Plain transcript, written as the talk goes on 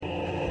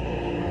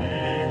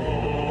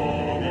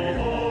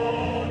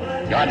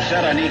God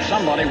said, I need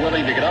somebody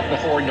willing to get up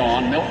before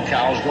dawn, milk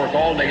cows, work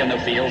all day in the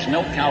fields,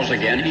 milk cows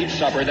again, eat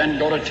supper, then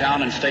go to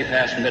town and stay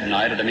past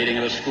midnight at a meeting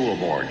of the school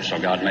board. So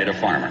God made a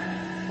farmer.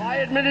 My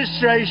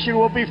administration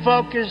will be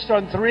focused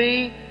on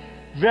three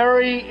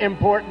very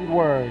important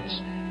words: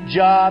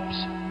 jobs,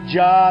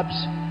 jobs,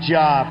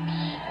 jobs.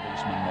 A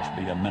policeman must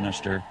be a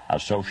minister, a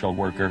social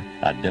worker,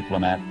 a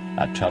diplomat,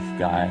 a tough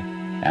guy,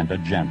 and a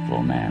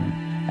gentleman.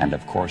 And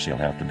of course he'll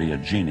have to be a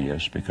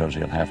genius because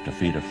he'll have to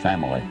feed a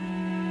family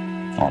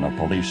on a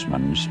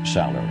policeman's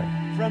salary.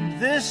 From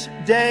this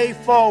day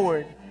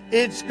forward,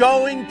 it's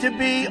going to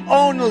be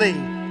only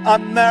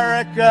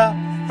America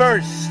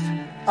first.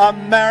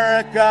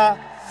 America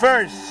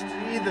first.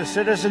 We, the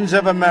citizens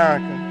of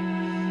America,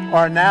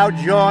 are now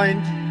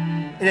joined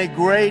in a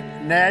great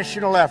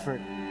national effort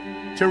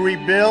to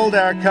rebuild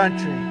our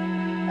country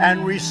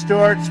and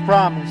restore its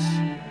promise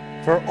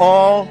for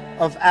all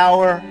of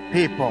our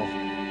people.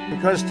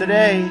 Because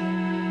today,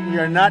 we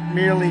are not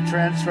merely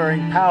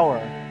transferring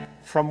power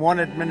from one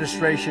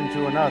administration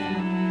to another,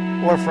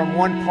 or from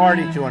one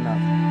party to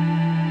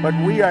another, but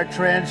we are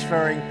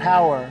transferring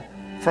power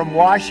from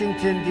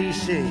Washington,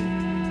 D.C.,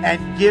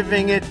 and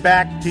giving it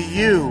back to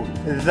you,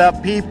 the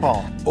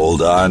people.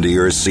 Hold on to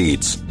your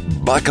seats.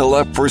 Buckle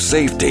up for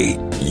safety.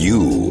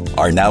 You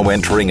are now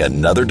entering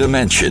another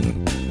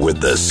dimension with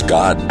The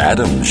Scott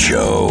Adams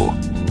Show.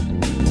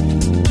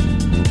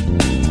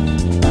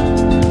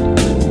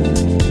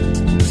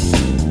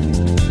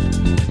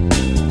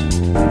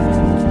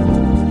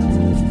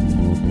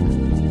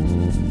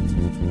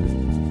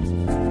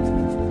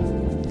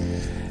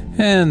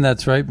 And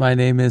that's right. My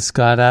name is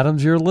Scott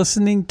Adams. You're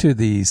listening to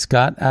the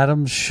Scott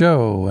Adams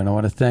Show. And I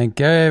want to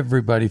thank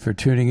everybody for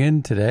tuning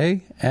in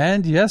today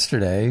and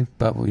yesterday.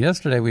 But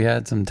yesterday we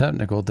had some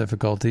technical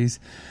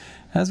difficulties,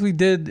 as we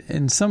did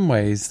in some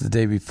ways the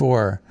day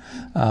before.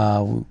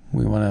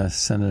 We want to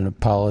send an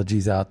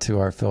apologies out to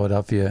our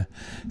Philadelphia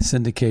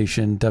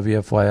syndication,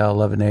 WFYL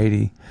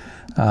 1180,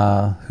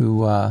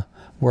 who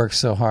works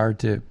so hard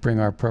to bring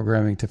our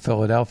programming to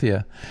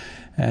Philadelphia.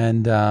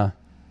 And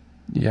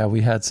yeah,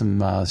 we had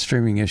some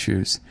streaming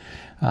issues,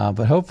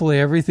 but hopefully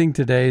everything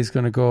today is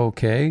going to go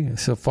okay.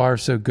 So far,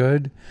 so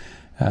good.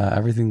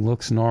 Everything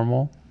looks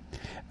normal,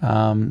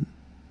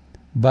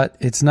 but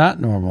it's not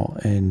normal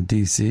in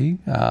D.C.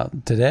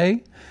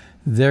 Today,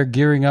 they're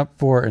gearing up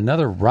for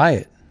another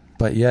riot,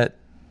 but yet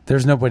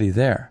there's nobody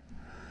there.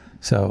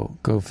 So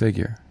go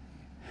figure.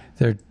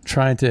 They're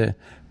trying to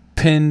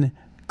pin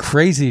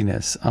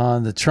craziness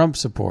on the Trump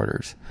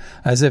supporters,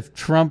 as if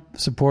Trump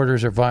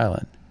supporters are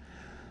violent.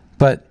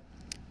 But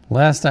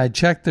last I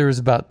checked, there was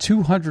about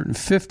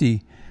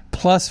 250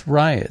 plus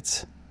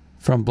riots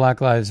from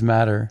Black Lives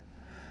Matter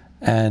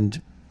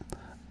and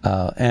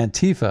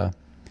Antifa.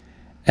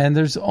 And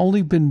there's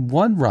only been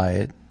one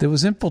riot that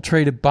was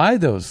infiltrated by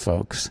those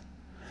folks,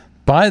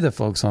 by the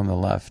folks on the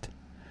left,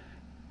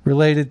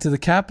 related to the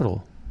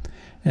Capitol.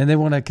 And they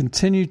want to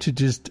continue to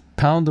just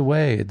pound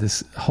away at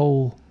this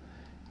whole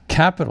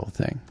Capitol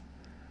thing.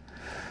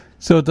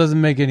 So it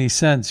doesn't make any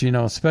sense,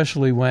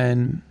 especially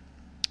when...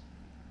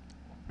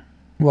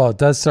 Well, it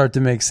does start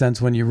to make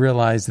sense when you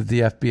realize that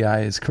the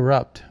FBI is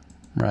corrupt,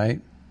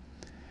 right?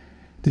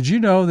 Did you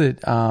know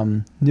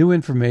that new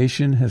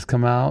information has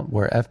come out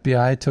where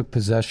FBI took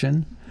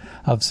possession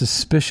of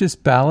suspicious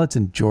ballots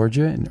in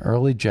Georgia in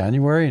early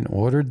January and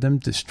ordered them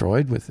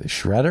destroyed with a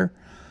shredder?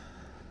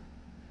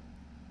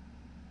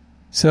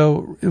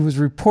 So it was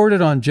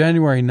reported on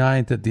January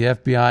 9th that the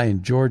FBI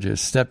in Georgia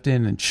stepped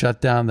in and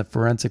shut down the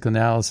forensic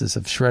analysis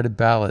of shredded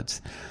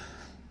ballots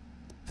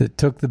that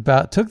took the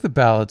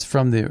ballots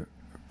from the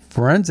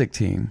forensic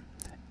team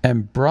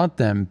and brought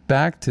them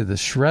back to the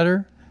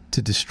shredder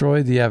to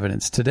destroy the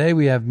evidence. Today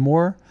we have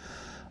more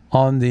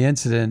on the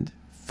incident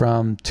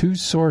from two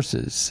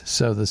sources.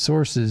 So the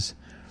sources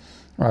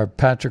are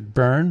Patrick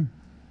Byrne.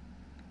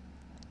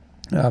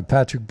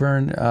 Patrick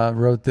Byrne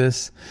wrote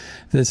this.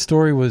 This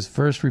story was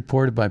first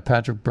reported by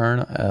Patrick Byrne,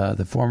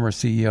 the former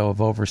CEO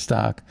of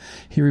Overstock.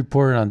 He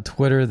reported on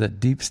Twitter that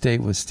Deep State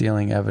was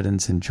stealing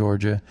evidence in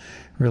Georgia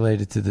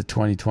related to the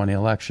 2020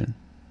 election.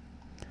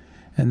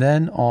 And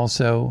then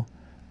also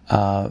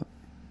that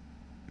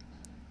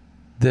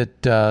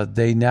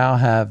they now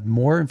have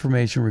more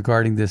information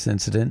regarding this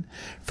incident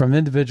from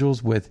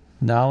individuals with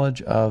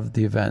knowledge of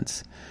the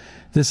events.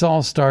 This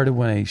all started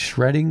when a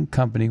shredding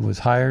company was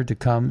hired to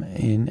come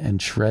in and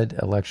shred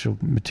electrical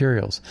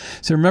materials.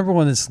 So remember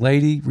when this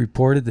lady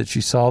reported that she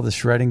saw the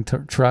shredding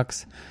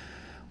trucks?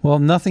 Well,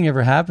 nothing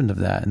ever happened of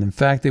that. And in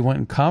fact, they went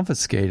and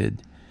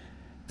confiscated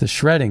the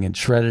shredding and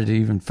shredded it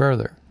even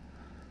further.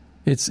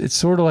 It's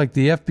sort of like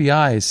the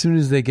FBI. As soon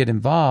as they get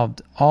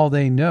involved, all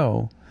they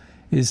know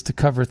is to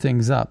cover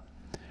things up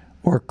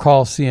or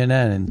call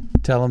CNN and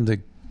tell them to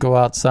go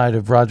outside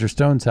of Roger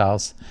Stone's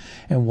house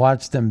and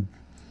watch them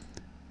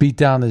beat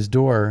down his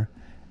door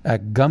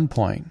at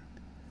gunpoint,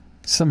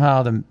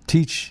 somehow to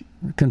teach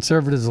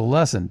conservatives a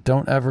lesson.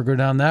 Don't ever go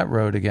down that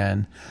road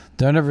again.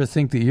 Don't ever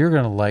think that you're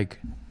going to like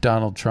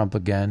Donald Trump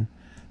again.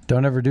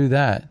 Don't ever do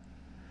that.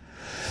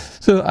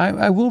 So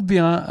I will be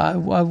on. I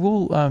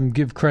will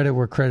give credit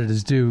where credit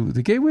is due.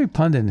 The Gateway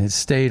Pundit has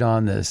stayed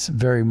on this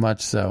very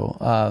much so.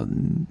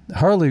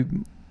 Hardly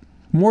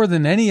more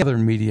than any other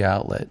media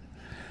outlet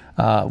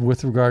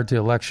with regard to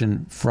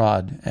election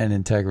fraud and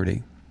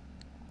integrity.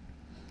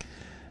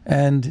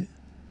 And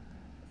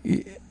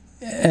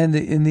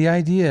the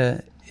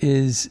idea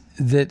is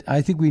that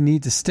I think we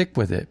need to stick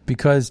with it,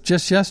 because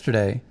just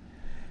yesterday,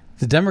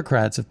 the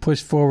Democrats have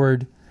pushed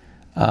forward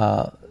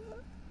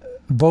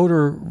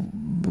voter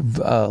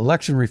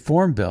election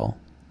reform bill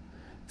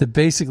that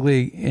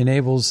basically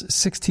enables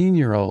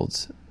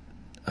 16-year-olds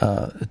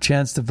a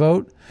chance to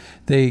vote.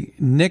 They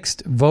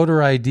nixed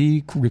voter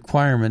ID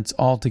requirements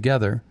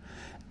altogether,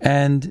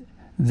 and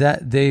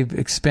that they've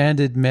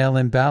expanded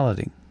mail-in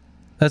balloting.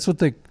 That's what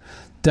the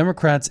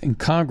Democrats in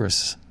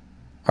Congress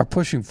are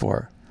pushing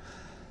for,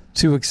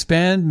 to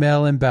expand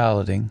mail-in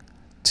balloting,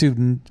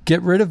 to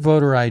get rid of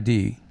voter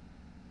ID.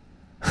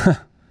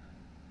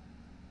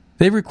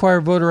 They require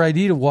voter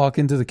ID to walk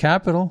into the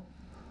Capitol.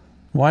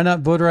 Why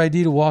not voter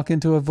ID to walk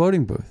into a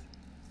voting booth?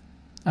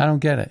 I don't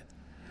get it.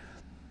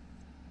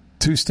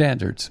 Two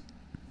standards.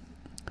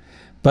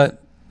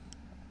 But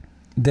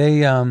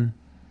they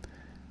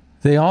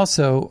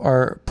also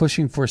are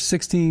pushing for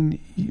 16.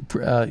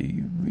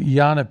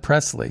 Ayanna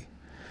Pressley.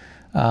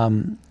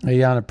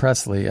 Ayanna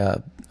Pressley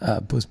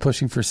was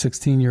pushing for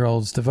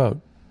 16-year-olds to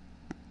vote.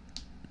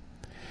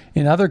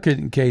 In other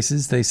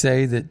cases, they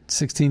say that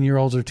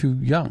 16-year-olds are too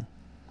young.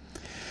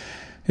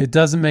 It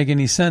doesn't make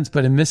any sense,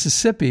 but in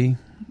Mississippi,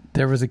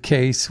 there was a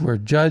case where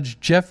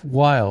Judge Jeff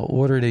Weil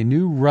ordered a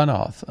new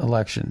runoff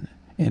election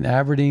in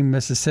Aberdeen,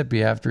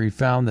 Mississippi, after he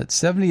found that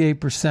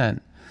 78%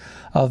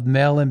 of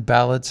mail-in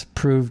ballots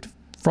proved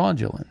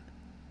fraudulent.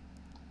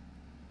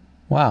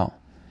 Wow.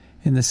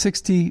 In the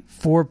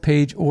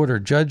 64-page order,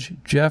 Judge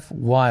Jeff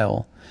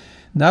Weil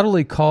not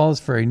only calls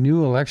for a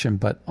new election,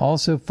 but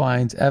also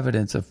finds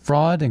evidence of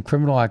fraud and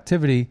criminal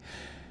activity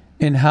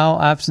in how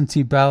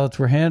absentee ballots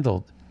were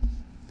handled.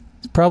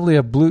 It's probably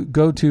a blue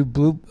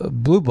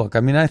book. I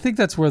mean, I think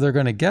that's where they're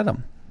going to get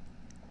them.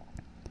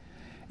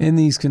 In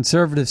these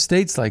conservative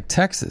states like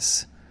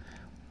Texas,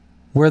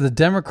 where the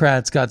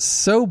Democrats got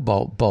so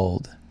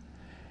bold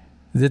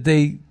that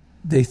they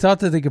thought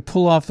that they could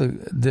pull off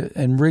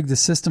and rig the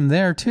system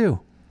there too.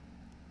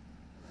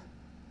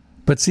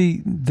 But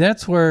see,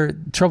 that's where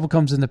trouble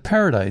comes into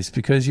paradise,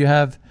 because you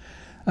have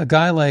a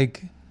guy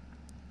like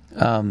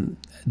Governor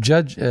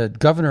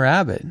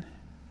Abbott,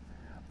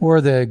 or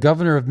the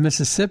governor of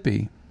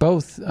Mississippi,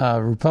 both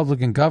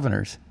Republican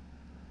governors.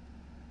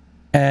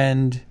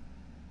 And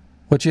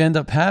what you end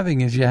up having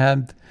is you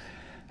have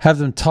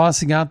them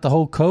tossing out the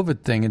whole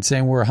COVID thing and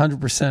saying we're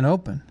 100%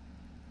 open,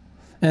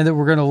 and that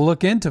we're going to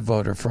look into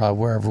voter fraud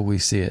wherever we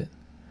see it.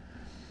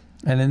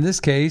 And in this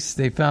case,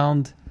 they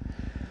found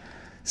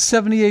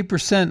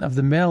 78% of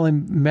the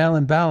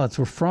mail-in ballots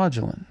were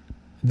fraudulent,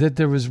 that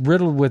there was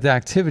riddled with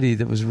activity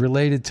that was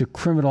related to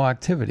criminal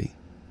activity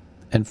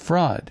and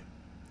fraud.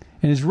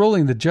 In his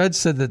ruling, the judge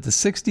said that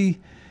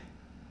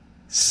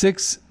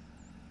 66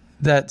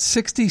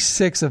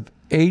 of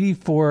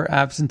 84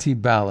 absentee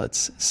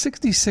ballots,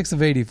 66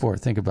 of 84,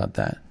 think about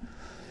that.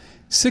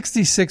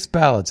 66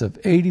 ballots of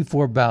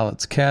 84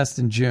 ballots cast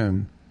in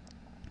June,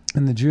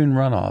 in the June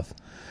runoff,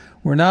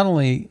 were not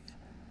only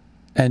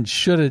and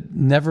should have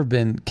never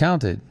been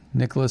counted.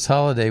 Nicholas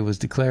Holliday was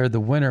declared the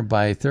winner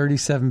by a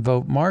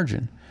 37-vote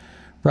margin.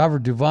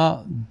 Robert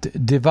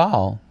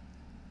Duvall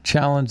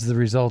challenged the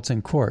results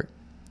in court.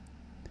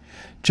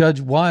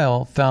 Judge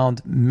Weil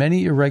found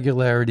many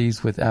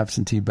irregularities with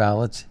absentee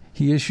ballots.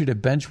 He issued a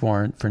bench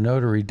warrant for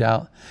notary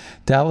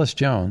Dallas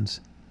Jones,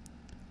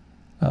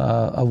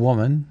 a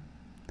woman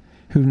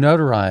who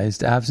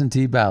notarized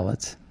absentee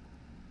ballots.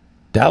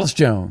 Dallas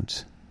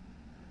Jones.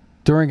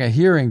 During a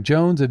hearing,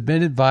 Jones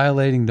admitted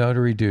violating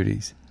notary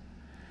duties.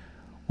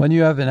 When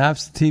you have an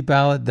absentee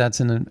ballot, that's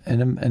an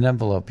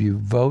envelope. You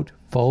vote,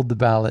 fold the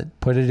ballot,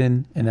 put it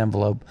in an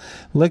envelope,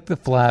 lick the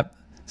flap,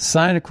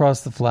 sign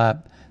across the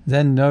flap,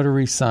 then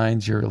notary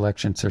signs your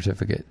election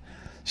certificate.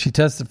 She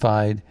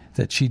testified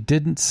that she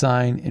didn't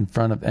sign in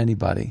front of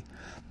anybody,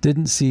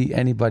 didn't see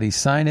anybody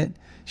sign it.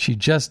 She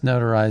just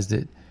notarized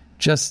it,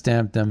 just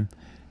stamped them,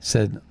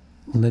 said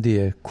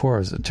Lydia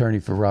Coras, attorney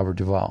for Robert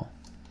Duvall.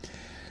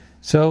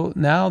 So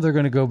now they're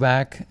going to go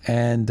back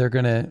and they're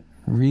going to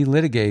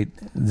relitigate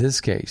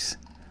this case.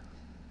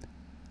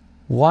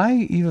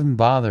 Why even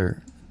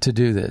bother to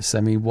do this?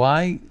 I mean,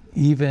 why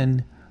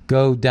even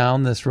go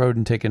down this road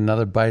and take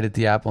another bite at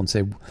the apple and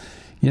say,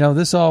 you know,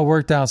 this all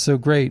worked out so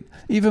great.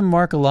 Even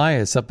Mark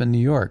Elias up in New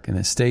York, in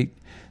a state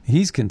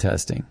he's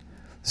contesting,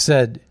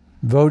 said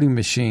voting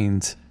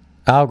machines,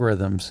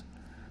 algorithms,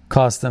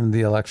 cost them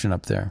the election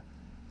up there.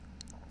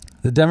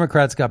 The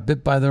Democrats got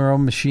bit by their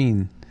own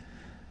machine.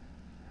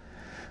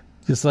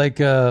 Just like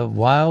a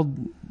wild,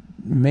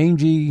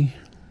 mangy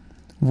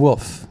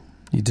wolf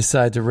you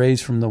decide to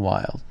raise from the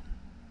wild.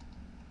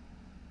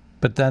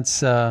 But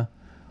that's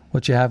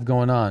what you have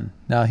going on.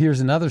 Now, here's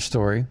another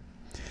story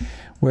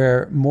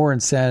where more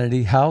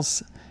insanity.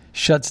 House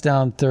shuts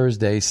down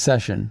Thursday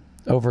session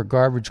over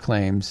garbage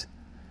claims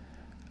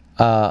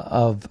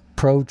of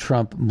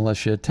pro-Trump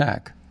militia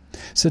attack.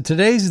 So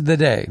today's the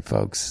day,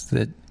 folks,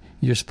 that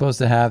you're supposed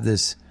to have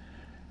this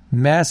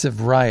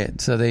massive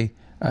riot. So they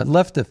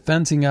left the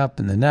fencing up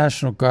and the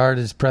National Guard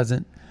is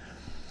present.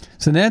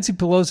 So Nancy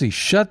Pelosi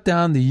shut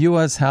down the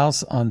U.S.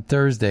 House on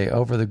Thursday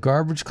over the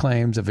garbage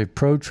claims of a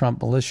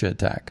pro-Trump militia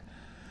attack.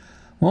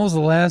 When was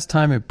the last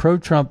time a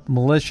pro-Trump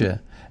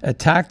militia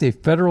attacked a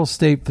federal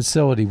state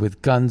facility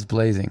with guns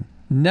blazing?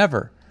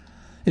 Never.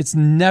 It's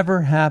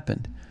never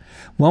happened.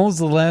 When was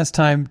the last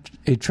time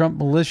a Trump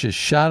militia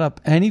shot up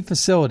any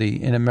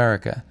facility in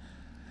America?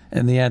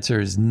 And the answer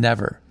is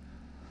never.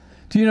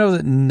 Do you know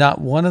that not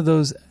one of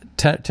those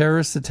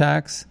terrorist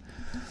attacks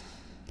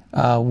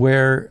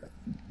where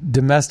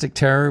domestic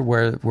terror,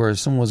 where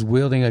someone was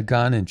wielding a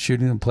gun and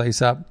shooting the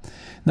place up,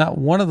 not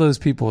one of those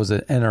people was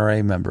an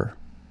NRA member.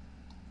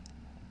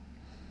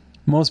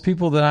 Most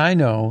people that I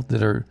know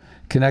that are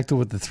connected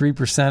with the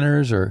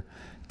 3%ers or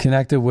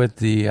connected with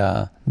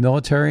the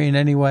military in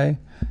any way,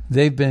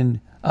 they've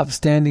been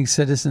upstanding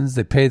citizens.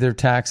 They pay their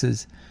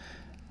taxes,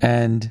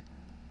 and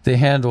they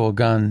handle a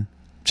gun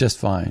just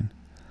fine.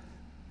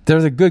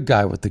 They're the good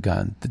guy with the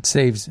gun that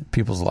saves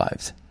people's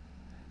lives.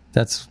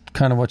 That's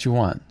kind of what you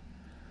want.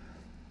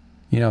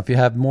 You know, if you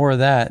have more of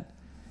that,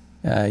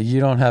 you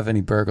don't have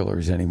any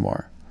burglars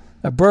anymore.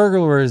 A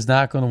burglar is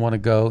not going to want to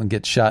go and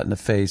get shot in the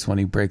face when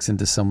he breaks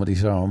into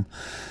somebody's home,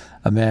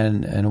 a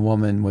man and a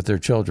woman with their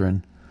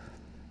children.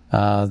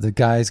 The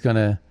guy's going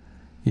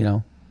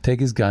to, take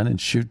his gun and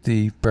shoot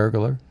the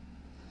burglar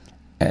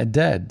and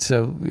dead.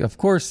 So, of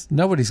course,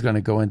 nobody's going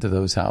to go into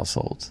those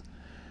households.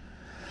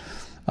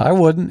 I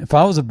wouldn't. If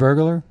I was a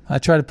burglar,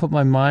 I'd try to put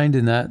my mind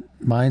in that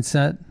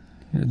mindset.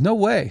 No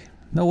way.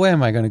 No way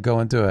am I going to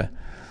go into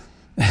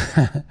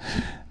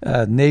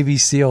a Navy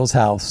SEAL's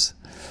house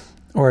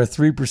or a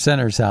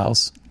 3%er's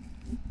house.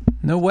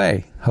 No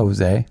way,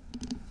 Jose.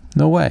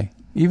 No way.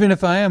 Even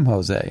if I am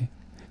Jose,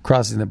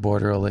 crossing the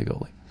border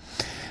illegally.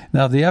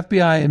 Now, the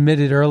FBI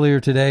admitted earlier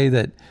today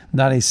that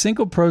not a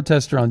single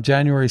protester on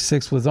January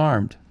 6th was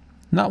armed.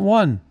 Not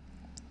one.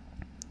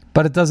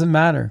 But it doesn't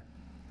matter.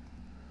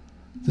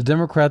 The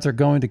Democrats are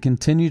going to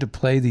continue to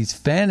play these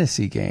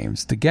fantasy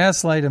games to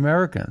gaslight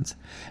Americans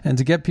and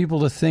to get people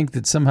to think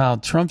that somehow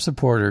Trump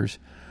supporters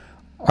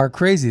are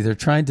crazy. They're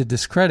trying to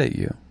discredit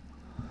you.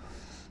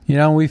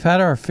 We've had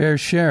our fair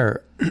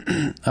share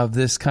of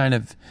this kind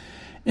of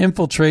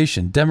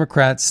infiltration.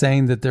 Democrats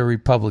saying that they're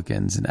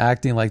Republicans and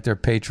acting like they're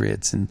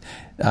patriots and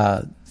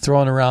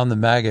throwing around the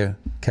MAGA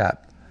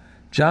cap.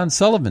 John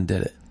Sullivan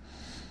did it.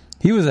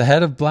 He was the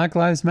head of Black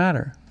Lives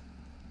Matter,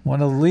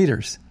 one of the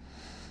leaders.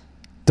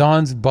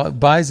 Don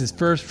buys his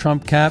first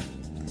Trump cap,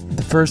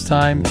 the first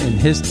time in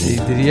history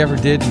that he ever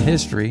did in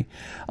history,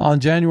 on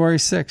January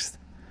 6th.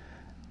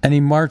 And he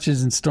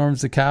marches and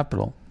storms the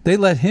Capitol. They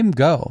let him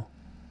go.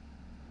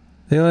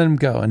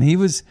 And he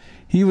was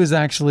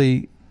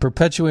actually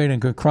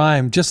perpetuating a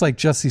crime just like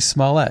Jussie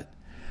Smollett,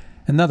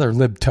 another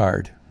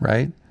libtard,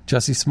 right?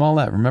 Jussie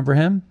Smollett, remember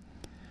him?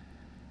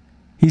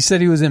 He said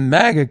he was in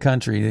MAGA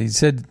country. He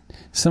said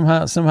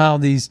somehow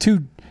these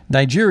two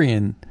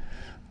Nigerian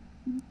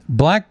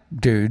black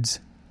dudes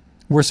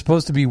were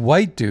supposed to be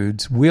white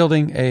dudes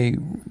wielding a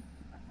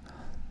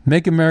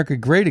Make America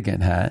Great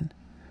Again hat.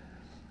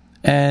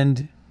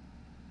 And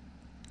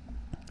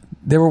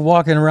they were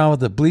walking around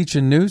with a bleach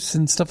and noose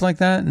and stuff like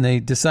that. And they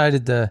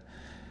decided to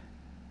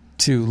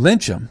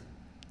lynch him,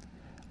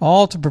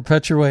 all to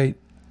perpetuate.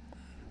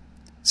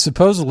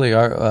 Supposedly,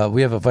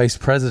 we have a vice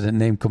president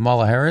named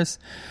Kamala Harris.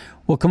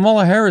 Well,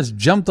 Kamala Harris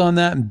jumped on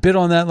that and bit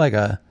on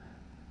that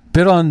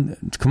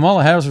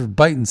Kamala Harris was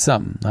biting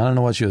something. I don't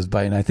know what she was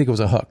biting. I think it was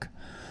a hook.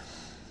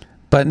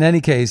 But in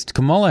any case,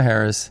 Kamala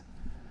Harris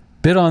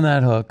bit on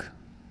that hook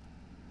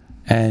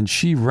and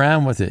she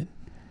ran with it.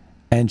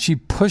 And she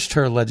pushed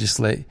her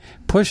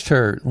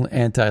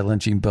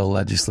anti-lynching bill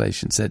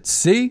legislation. Said,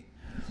 see,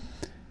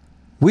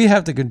 we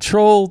have to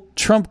control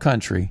Trump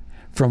country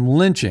from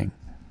lynching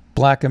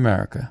black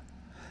America.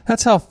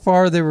 That's how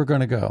far they were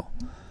going to go.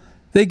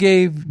 They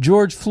gave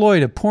George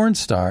Floyd, a porn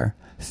star,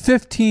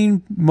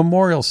 15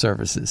 memorial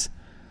services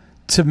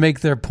to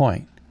make their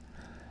point.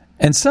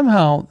 And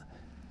somehow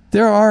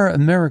there are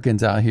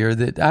Americans out here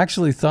that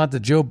actually thought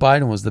that Joe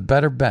Biden was the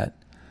better bet.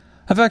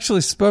 I've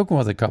actually spoken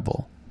with a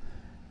couple.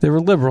 They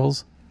were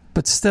liberals,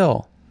 but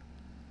still,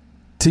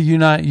 to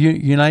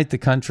unite the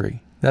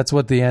country. That's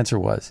what the answer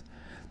was.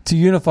 To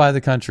unify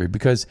the country,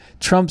 because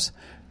Trump's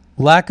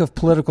lack of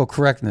political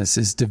correctness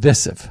is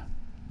divisive.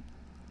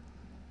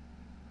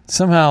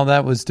 Somehow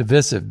that was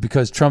divisive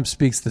because Trump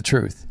speaks the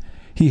truth.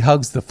 He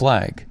hugs the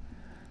flag.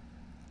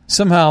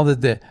 Somehow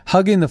the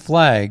hugging the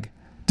flag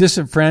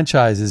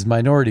disenfranchises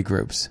minority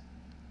groups.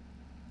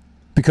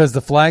 Because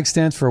the flag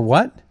stands for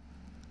what?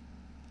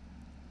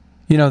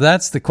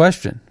 That's the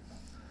question.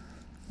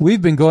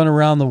 We've been going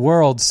around the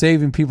world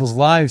saving people's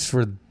lives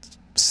for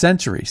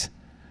centuries.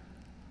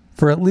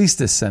 For at least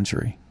a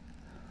century.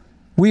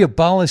 We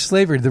abolished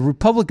slavery. The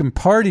Republican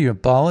Party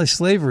abolished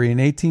slavery in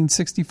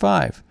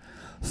 1865.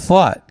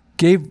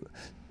 Gave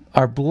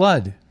our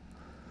blood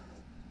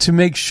to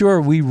make sure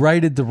we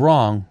righted the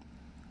wrong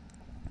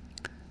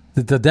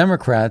that the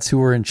Democrats who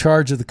were in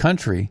charge of the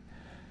country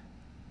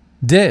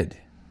did,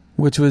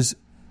 which was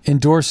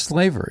endorse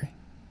slavery.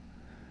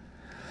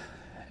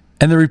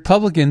 And the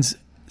Republicans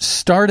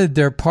started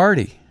their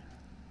party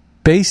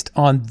based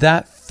on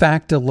that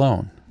fact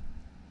alone,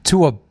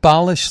 to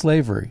abolish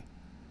slavery,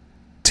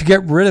 to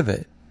get rid of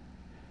it,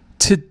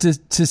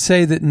 to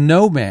say that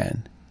no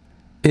man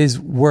is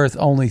worth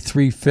only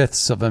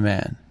 3/5 of a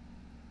man,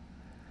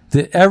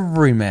 that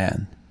every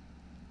man,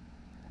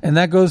 and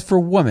that goes for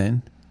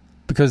woman,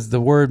 because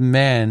the word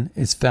man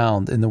is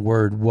found in the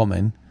word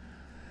woman.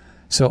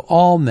 So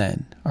all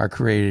men are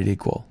created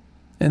equal.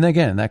 And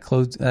again, that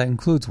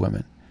includes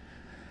women.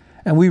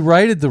 And we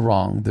righted the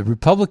wrong. The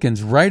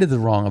Republicans righted the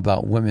wrong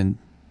about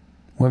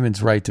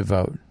women's right to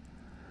vote.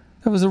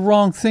 That was a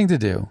wrong thing to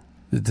do,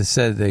 to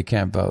say they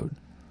can't vote.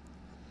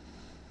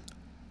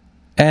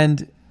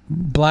 And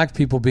black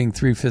people being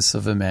 3/5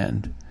 of a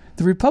man.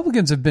 The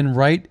Republicans have been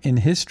right in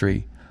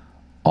history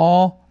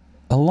all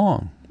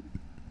along.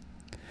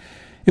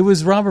 It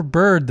was Robert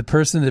Byrd, the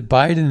person that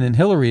Biden and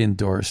Hillary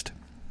endorsed,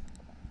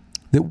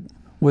 that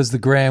was the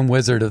grand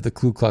wizard of the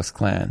Ku Klux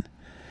Klan.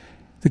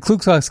 The Ku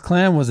Klux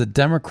Klan was a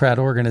Democrat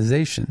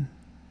organization.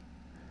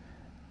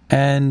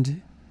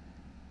 And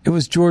it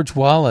was George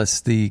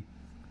Wallace, the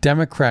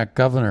Democrat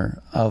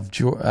governor of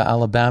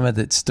Alabama,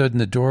 that stood in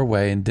the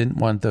doorway and didn't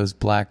want those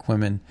black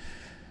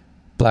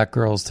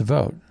girls to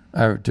vote,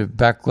 or to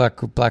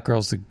black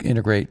girls to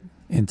integrate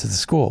into the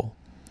school.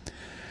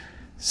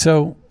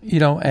 So,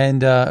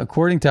 and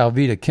according to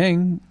Alveda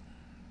King,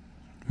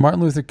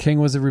 Martin Luther King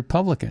was a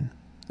Republican,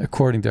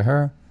 according to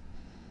her.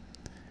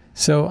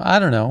 So, I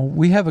don't know.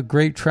 We have a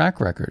great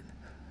track record.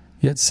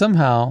 Yet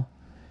somehow,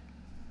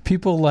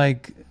 people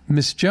like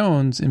Miss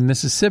Jones in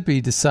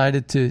Mississippi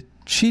decided to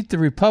cheat the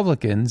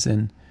Republicans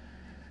and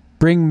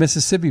bring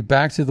Mississippi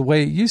back to the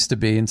way it used to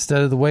be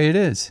instead of the way it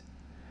is.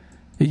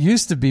 It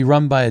used to be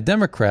run by a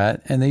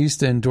Democrat, and they used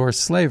to endorse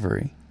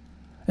slavery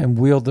and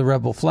wield the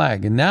rebel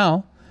flag. And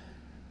now,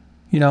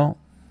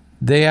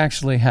 they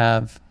actually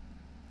have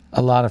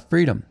a lot of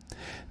freedom.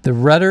 The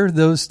redder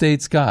those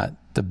states got,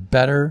 the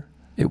better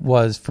it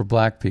was for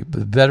black people,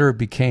 the better it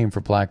became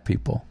for black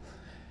people.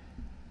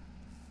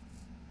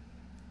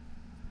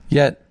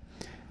 Yet,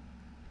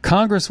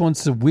 Congress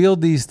wants to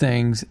wield these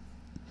things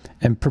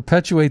and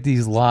perpetuate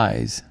these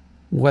lies,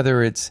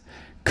 whether it's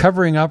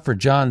covering up for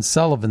John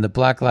Sullivan, the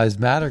Black Lives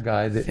Matter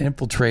guy that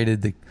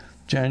infiltrated the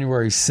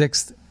January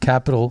 6th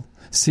Capitol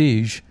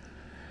siege.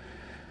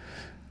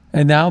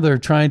 And now they're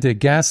trying to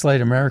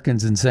gaslight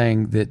Americans and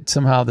saying that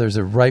somehow there's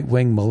a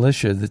right-wing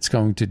militia that's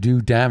going to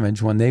do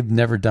damage when they've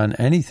never done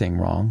anything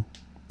wrong.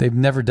 They've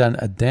never done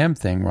a damn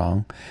thing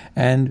wrong.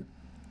 And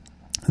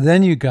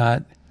then you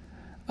got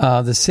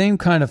the same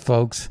kind of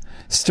folks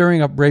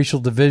stirring up racial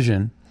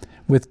division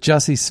with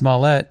Jussie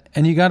Smollett.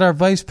 And you got our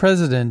vice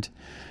president,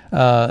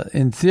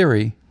 in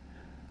theory,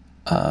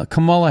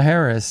 Kamala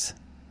Harris,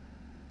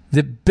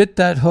 that bit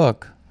that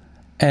hook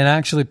and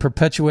actually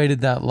perpetuated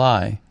that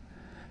lie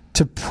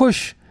to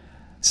push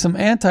some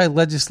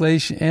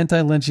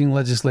anti-lynching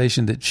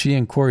legislation that she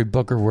and Cory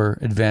Booker were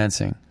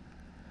advancing.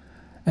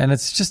 And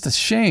it's just a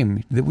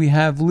shame that we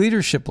have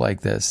leadership like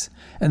this,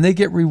 and they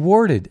get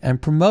rewarded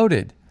and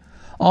promoted,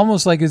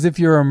 almost like as if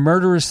you're a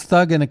murderous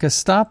thug in a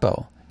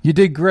Gestapo. You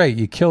did great.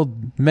 You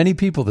killed many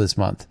people this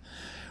month.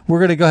 We're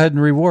going to go ahead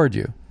and reward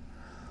you.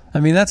 I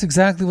mean, that's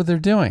exactly what they're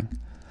doing.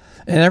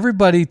 And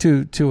everybody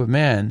to a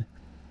man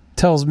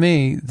tells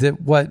me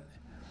that what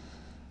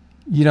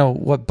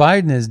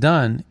Biden has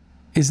done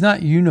is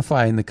not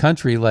unifying the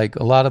country like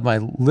a lot of my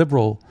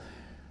liberal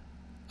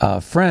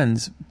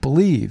friends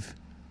believe,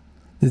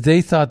 that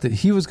they thought that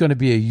he was going to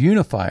be a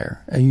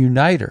unifier, a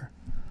uniter.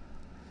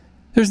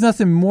 There's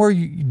nothing more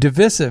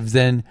divisive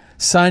than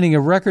signing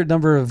a record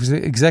number of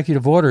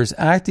executive orders,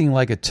 acting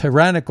like a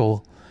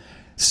tyrannical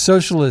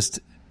socialist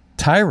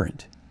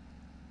tyrant,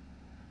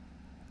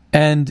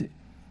 and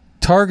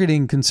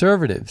targeting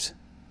conservatives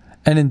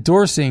and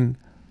endorsing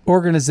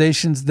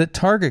organizations that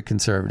target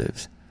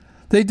conservatives.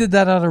 They did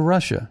that out of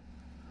Russia.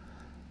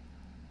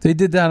 They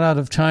did that out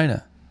of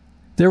China.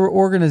 There were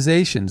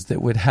organizations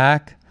that would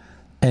hack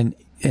and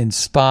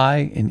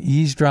spy and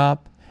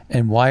eavesdrop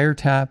and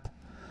wiretap.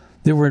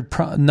 There were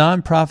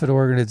private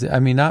organizations.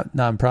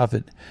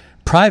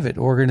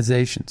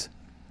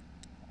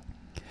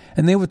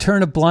 And they would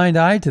turn a blind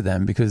eye to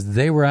them because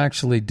they were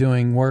actually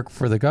doing work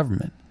for the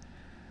government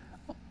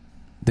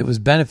that was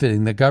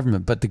benefiting the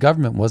government, but the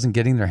government wasn't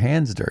getting their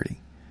hands dirty.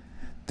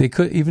 They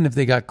could, even if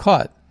they got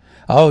caught.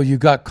 Oh, you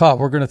got caught.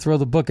 We're going to throw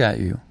the book at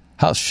you.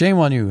 Shame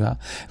on you.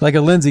 Like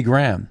a Lindsey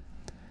Graham,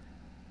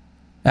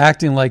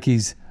 acting like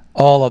he's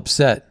all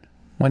upset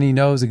when he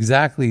knows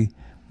exactly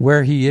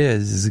where he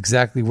is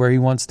exactly where he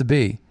wants to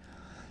be.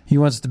 He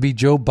wants to be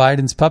Joe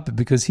Biden's puppet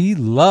because he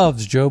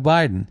loves Joe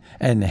Biden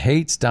and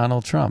hates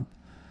Donald Trump.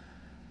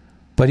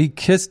 But he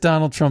kissed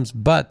Donald Trump's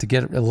butt to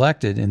get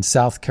elected in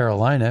South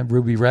Carolina,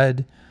 Ruby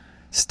Red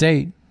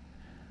State.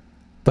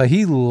 But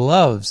he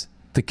loves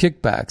the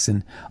kickbacks,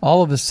 and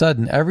all of a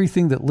sudden,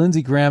 everything that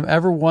Lindsey Graham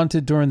ever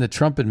wanted during the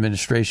Trump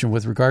administration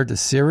with regard to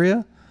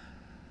Syria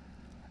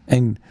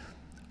and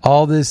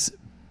all this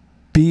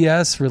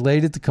BS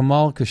related to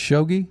Jamal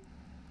Khashoggi.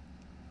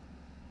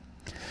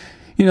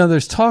 You know,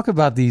 there's talk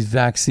about these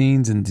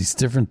vaccines and these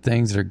different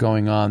things that are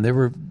going on.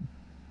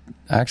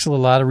 Actually,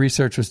 a lot of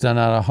research was done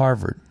out of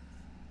Harvard.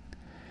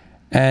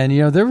 And,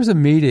 you know, there was a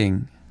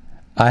meeting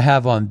I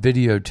have on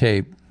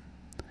videotape.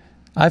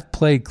 I've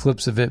played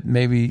clips of it.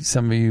 Maybe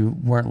some of you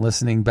weren't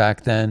listening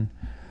back then,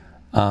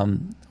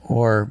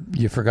 or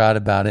you forgot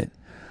about it.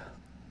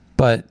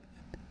 But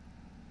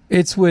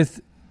it's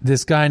with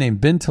this guy named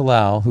Bin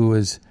Talal, who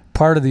was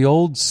part of the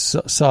old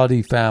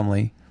Saudi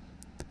family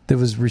that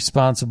was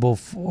responsible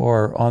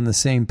for, on the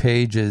same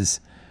page as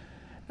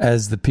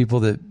the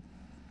people that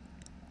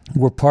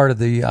were part of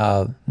the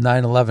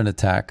 9/11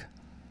 attack.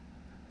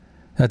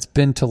 That's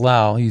Bin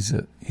Talal.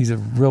 He's a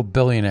real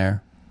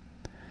billionaire,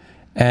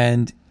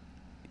 and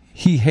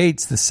he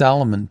hates the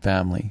Salman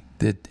family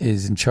that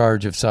is in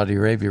charge of Saudi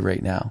Arabia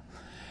right now.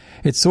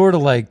 It's sort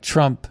of like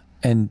Trump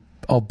and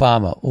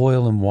Obama,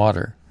 oil and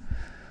water.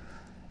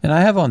 And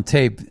I have on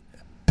tape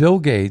Bill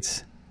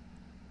Gates,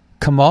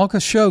 Jamal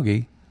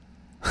Khashoggi.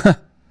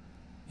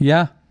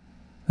 Yeah,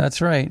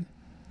 that's right.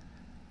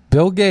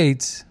 Bill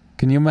Gates,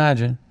 can you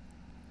imagine?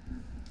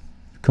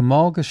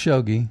 Jamal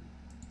Khashoggi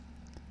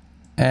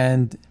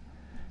and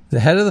the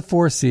head of the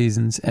Four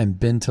Seasons and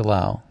Bin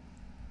Talal.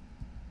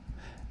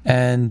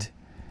 And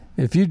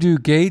if you do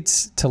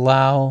Gates,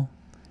 Talal,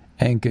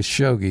 and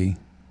Khashoggi,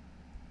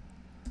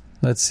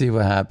 let's see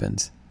what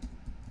happens.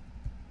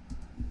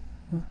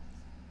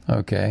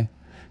 Okay.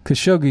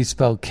 Khashoggi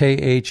spelled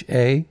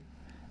Khashoggi.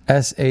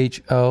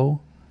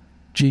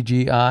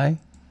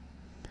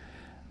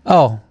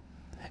 Oh,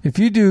 if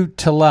you do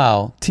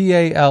Talal,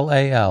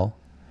 Tallal,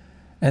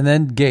 and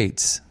then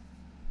Gates,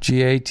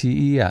 Gates,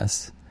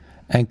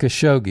 and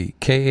Khashoggi,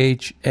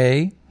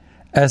 Khashoggi,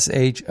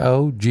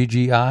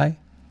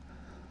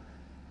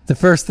 the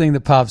first thing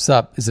that pops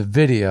up is a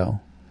video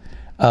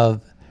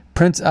of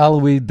Prince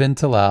Alawid bin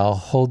Talal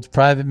holds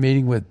private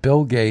meeting with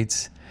Bill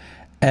Gates,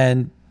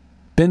 and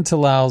Bin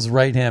Talal's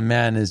right-hand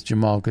man is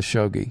Jamal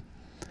Khashoggi.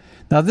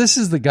 Now, this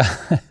is the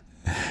guy.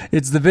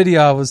 It's the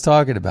video I was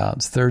talking about.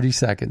 It's 30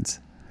 seconds.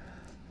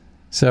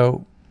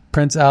 So,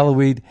 Prince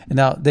Alawid.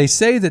 Now, they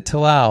say that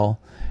Talal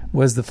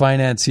was the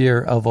financier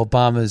of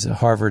Obama's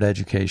Harvard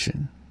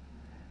education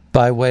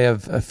by way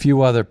of a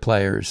few other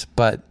players,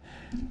 but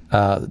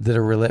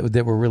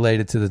that were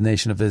related to the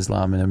Nation of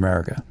Islam in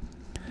America,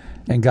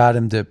 and got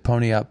him to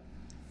pony up.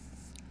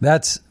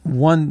 That's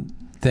one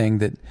thing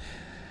that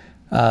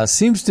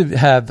seems to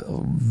have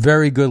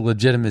very good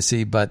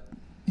legitimacy, but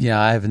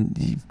I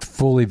haven't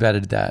fully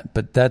vetted that.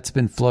 But that's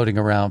been floating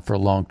around for a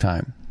long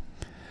time.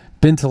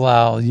 Bin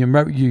Talal,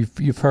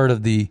 you've heard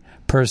of the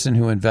person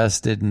who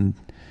invested in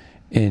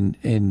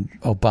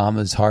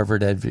Obama's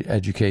Harvard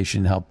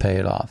education, helped pay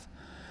it off.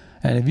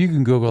 And if you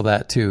can Google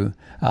that too,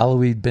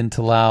 Alawid bin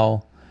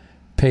Talal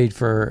paid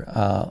for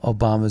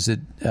Obama's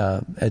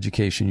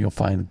education, you'll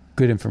find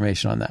good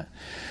information on that.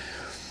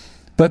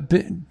 But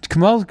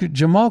Jamal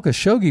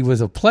Khashoggi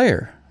was a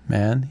player,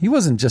 man. He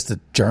wasn't just a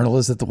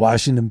journalist at the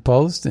Washington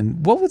Post.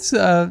 And what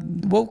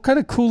kind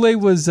of Kool-Aid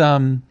was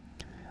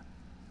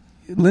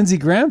Lindsey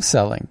Graham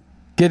selling?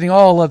 Getting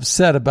all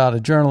upset about a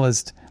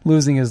journalist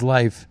losing his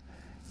life,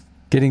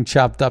 getting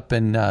chopped up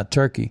in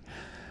Turkey.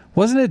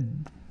 Wasn't it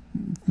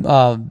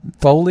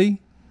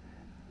Foley,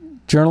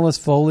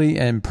 journalist Foley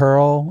and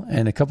Pearl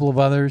and a couple of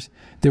others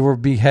that were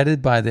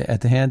beheaded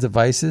at the hands of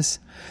ISIS?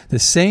 The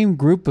same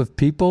group of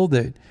people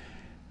that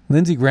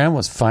Lindsey Graham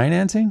was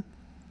financing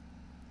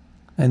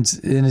and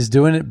is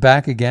doing it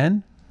back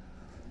again,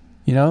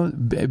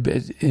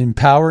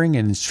 empowering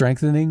and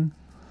strengthening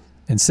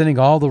and sending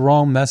all the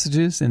wrong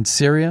messages in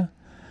Syria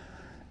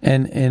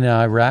and in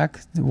Iraq.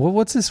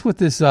 What's this with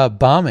this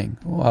bombing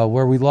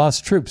where we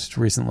lost troops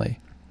recently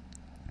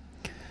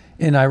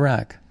in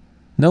Iraq?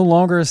 No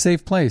longer a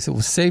safe place. It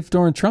was safe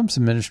during Trump's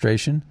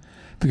administration,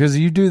 because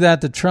you do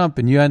that to Trump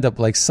and you end up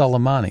like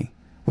Soleimani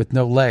with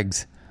no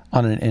legs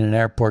in an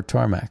airport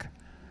tarmac.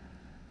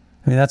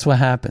 I mean, that's what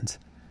happens.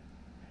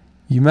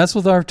 You mess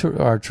with our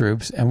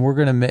troops, and we're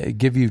going to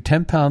give you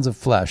 10 pounds of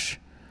flesh.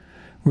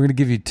 We're going to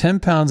give you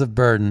 10 pounds of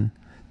burden,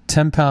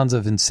 10 pounds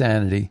of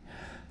insanity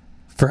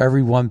for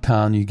every 1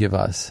 pound you give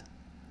us.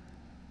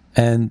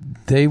 And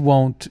they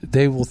will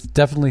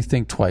definitely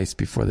think twice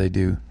before they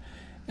do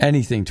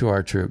anything to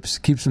our troops.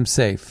 Keeps them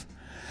safe.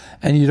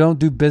 And you don't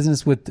do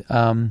business with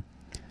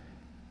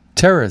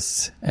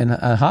terrorists and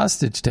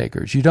hostage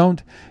takers. You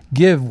don't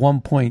give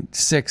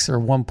 $1.6 or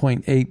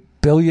 $1.8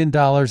 billion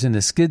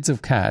into skids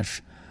of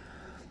cash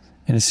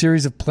in a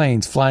series of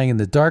planes flying in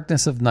the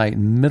darkness of night,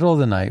 in the middle of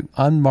the night,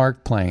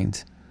 unmarked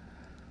planes,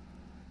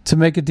 to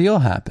make a deal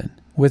happen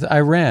with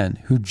Iran,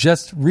 who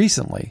just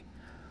recently,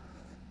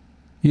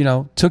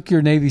 took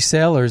your Navy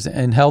sailors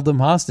and held them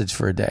hostage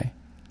for a day.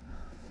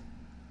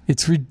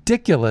 It's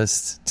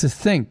ridiculous to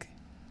think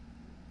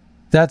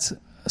that's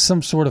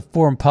some sort of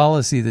foreign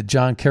policy that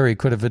John Kerry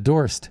could have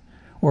endorsed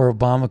or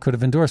Obama could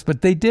have endorsed,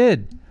 but they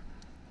did.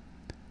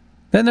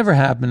 That never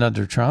happened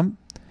under Trump.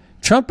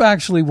 Trump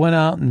actually went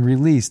out and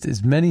released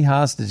as many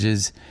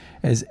hostages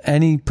as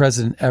any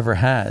president ever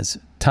has,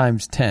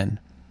 times 10.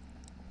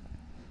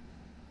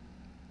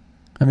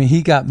 I mean,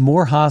 he got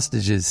more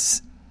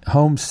hostages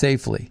home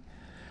safely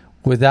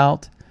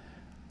without,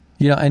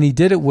 and he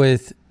didn't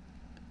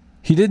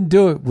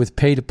do it with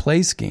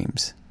pay-to-play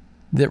schemes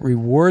that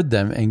reward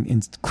them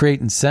and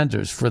create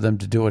incentives for them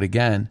to do it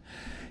again.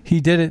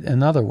 He did it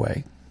another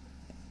way.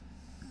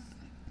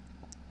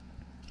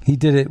 He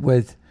did it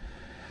with,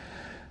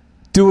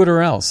 do it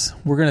or else.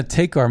 We're going to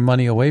take our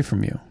money away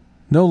from you.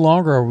 No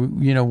longer are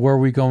we, were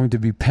we going to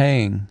be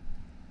paying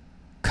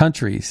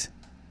countries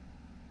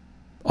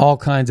all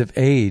kinds of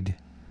aid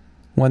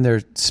when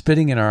they're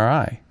spitting in our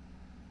eye.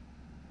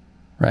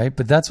 Right?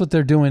 But that's what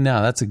they're doing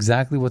now. That's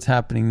exactly what's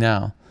happening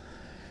now.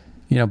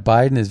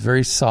 Biden is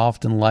very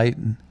soft and light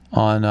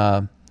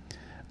on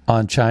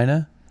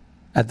China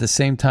at the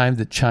same time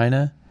that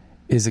China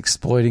is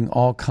exploiting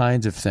all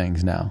kinds of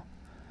things now.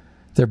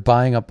 They're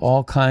buying up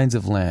all kinds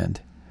of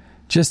land.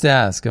 Just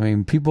ask. I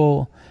mean,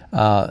 people,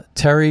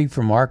 Terry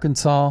from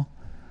Arkansas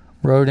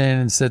wrote in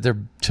and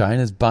said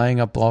China's buying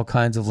up all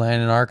kinds of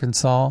land in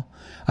Arkansas.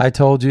 I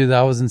told you that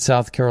I was in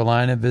South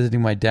Carolina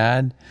visiting my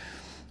dad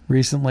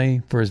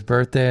recently for his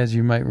birthday, as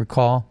you might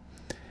recall.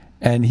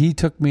 And he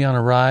took me on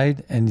a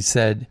ride and he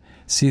said,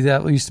 see,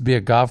 that used to be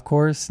a golf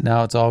course.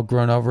 Now it's all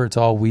grown over. It's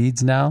all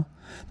weeds now.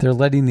 They're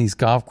letting these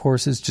golf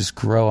courses just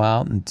grow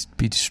out and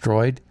be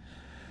destroyed.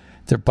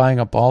 They're buying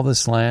up all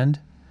this land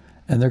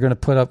and they're going to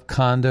put up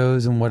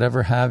condos and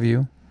whatever have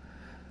you.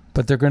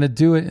 But they're going to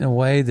do it in a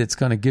way that's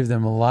going to give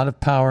them a lot of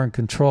power and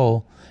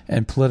control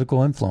and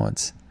political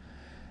influence.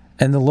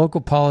 And the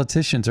local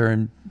politicians are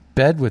in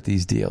bed with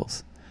these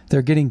deals.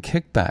 They're getting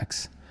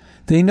kickbacks.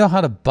 They know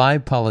how to buy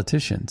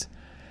politicians.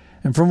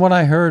 And from what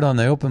I heard on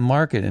the open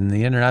market in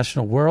the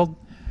international world,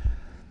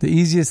 the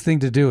easiest thing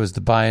to do is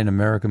to buy an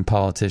American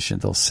politician.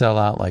 They'll sell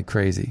out like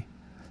crazy,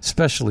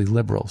 especially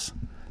liberals.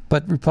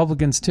 But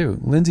Republicans too.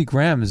 Lindsey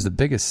Graham is the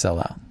biggest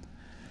sellout.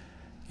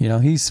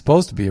 He's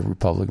supposed to be a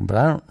Republican, but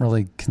I don't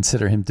really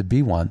consider him to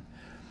be one.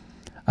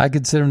 I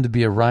consider him to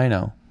be a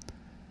rhino.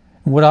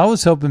 And what I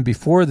was hoping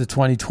before the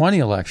 2020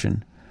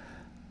 election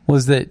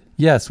was that,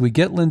 yes, we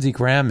get Lindsey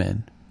Graham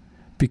in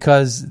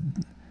because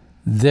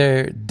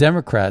their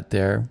Democrat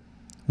there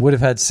would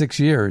have had 6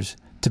 years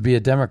to be a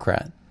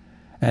Democrat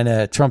and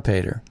a Trump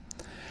hater.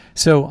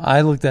 So I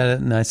looked at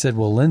it and I said,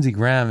 well, Lindsey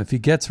Graham, if he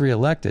gets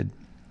reelected,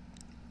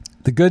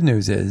 the good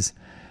news is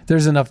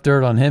there's enough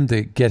dirt on him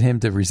to get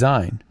him to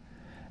resign.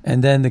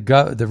 And then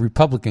the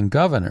Republican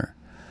governor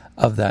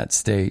of that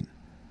state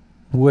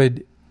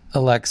would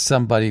elect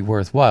somebody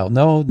worthwhile.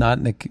 No,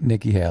 not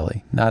Nikki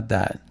Haley. Not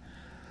that.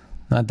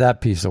 Not that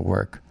piece of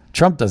work.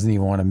 Trump doesn't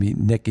even want to meet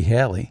Nikki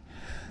Haley.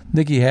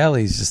 Nikki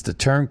Haley is just a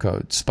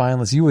turncoat,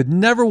 spineless. You would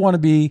never want to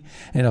be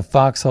in a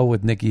foxhole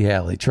with Nikki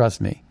Haley.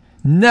 Trust me.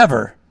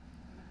 Never.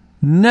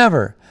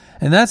 Never.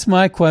 And that's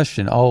my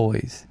question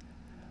always.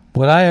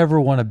 Would I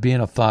ever want to be in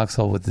a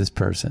foxhole with this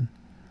person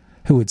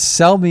who would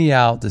sell me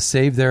out to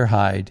save their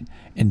hide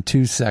in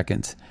 2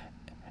 seconds,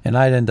 and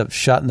I'd end up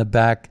shot in the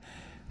back,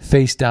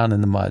 face down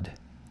in the mud?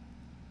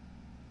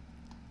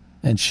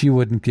 And she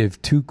wouldn't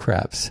give two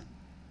craps.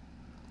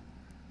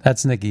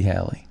 That's Nikki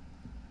Haley.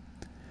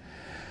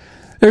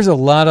 There's a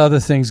lot of other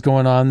things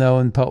going on, though,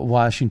 in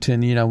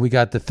Washington. We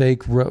got the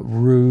fake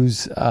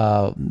ruse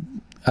of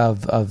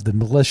the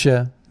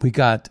militia. We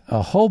got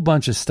a whole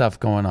bunch of stuff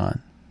going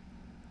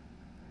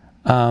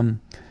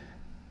on.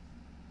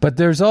 But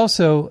there's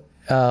also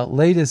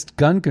latest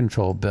gun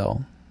control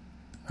bill.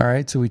 All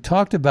right, so we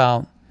talked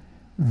about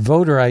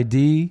voter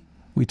ID.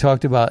 We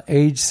talked about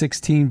age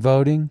 16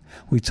 voting.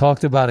 We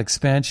talked about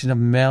expansion of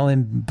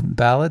mail-in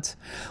ballots.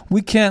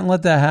 We can't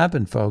let that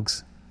happen,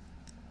 folks.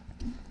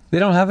 They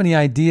don't have any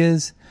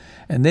ideas,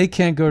 and they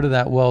can't go to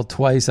that well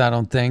twice, I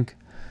don't think.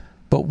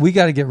 But we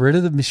got to get rid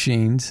of the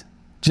machines,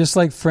 just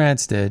like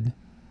France did.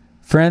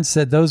 France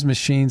said those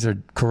machines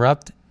are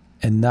corrupt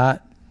and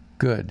not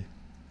good.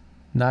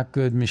 Not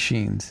good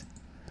machines.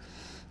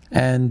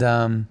 And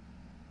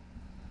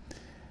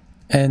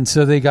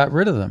so they got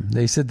rid of them.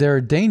 They said they're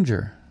a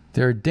danger.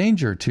 They're a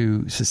danger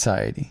to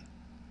society,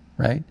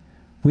 right?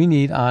 We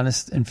need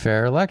honest and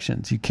fair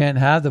elections. You can't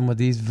have them with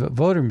these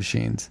voter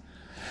machines.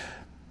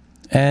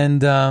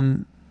 And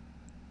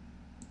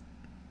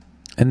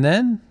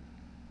then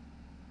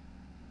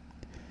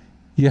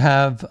you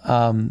have,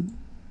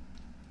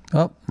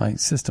 my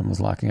system was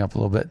locking up a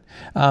little bit.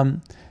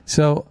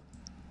 So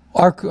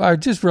I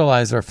just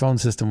realized our phone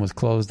system was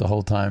closed the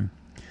whole time.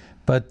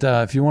 But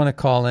if you want to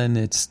call in,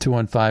 it's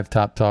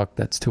 215-TOP-TALK.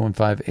 That's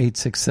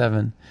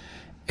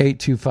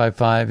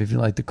 215-867-8255 if you'd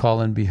like to call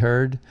in and be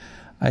heard.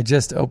 I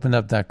just opened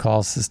up that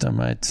call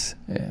system. I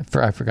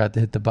forgot to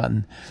hit the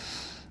button.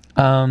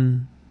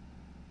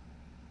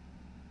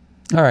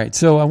 All right,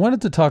 so I wanted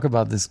to talk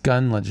about this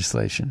gun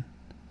legislation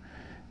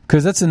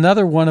because that's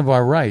another one of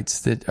our rights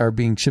that are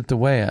being chipped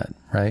away at,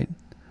 right?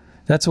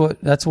 That's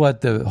what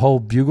the whole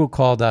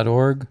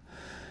buglecall.org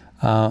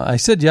I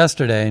said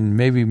yesterday, and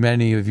maybe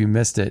many of you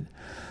missed it,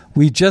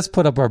 we just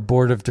put up our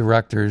board of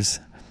directors.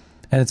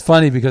 And it's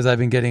funny because I've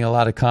been getting a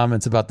lot of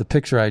comments about the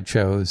picture I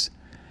chose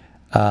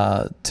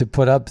to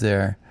put up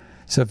there.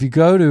 So if you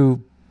go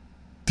to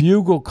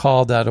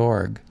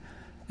buglecall.org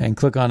and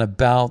click on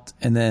About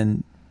and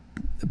then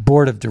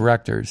Board of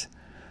Directors.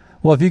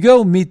 Well, if you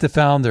go meet the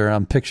founder,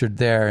 I'm pictured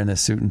there in a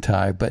suit and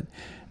tie. But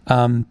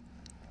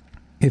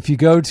if you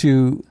go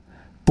to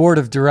Board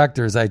of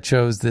Directors, I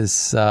chose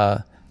this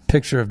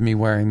picture of me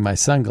wearing my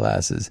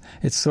sunglasses.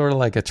 It's sort of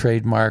like a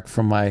trademark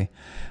from my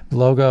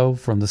logo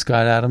from the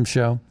Scott Adams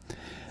Show.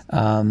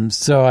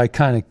 So I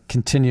kind of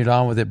continued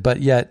on with it,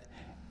 but yet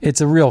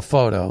it's a real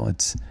photo.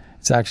 It's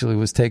actually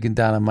was taken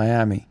down in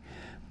Miami.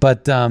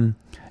 But in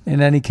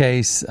any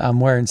case, I'm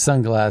wearing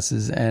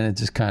sunglasses, and it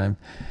just kind of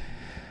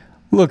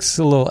looks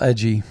a little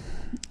edgy.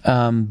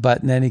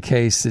 But in any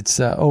case, it's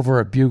over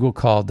at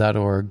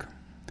buglecall.org.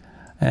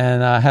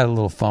 And I had a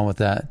little fun with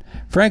that.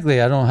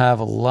 Frankly, I don't have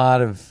a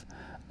lot of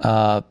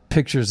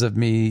pictures of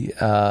me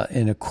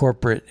in a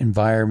corporate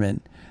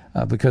environment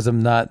because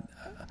I'm not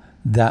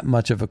that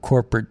much of a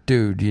corporate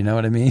dude, you know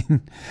what I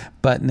mean?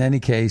 But in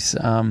any case,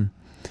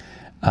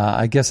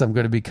 I guess I'm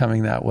going to be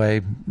coming that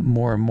way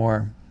more and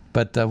more,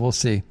 but we'll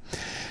see.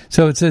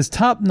 So it says,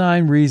 top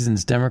 9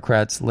 reasons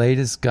Democrats'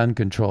 latest gun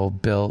control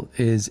bill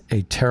is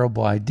a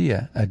terrible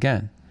idea.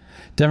 Again,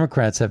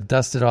 Democrats have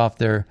dusted off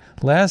their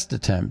last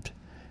attempt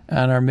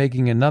and are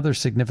making another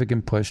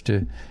significant push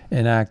to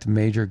enact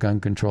major gun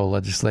control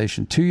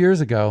legislation. 2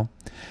 years ago,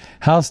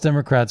 House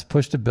Democrats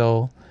pushed a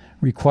bill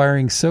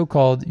requiring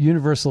so-called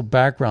universal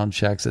background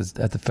checks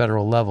at the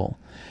federal level,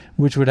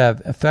 which would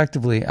have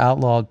effectively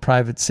outlawed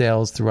private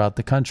sales throughout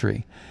the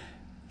country.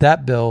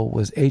 That bill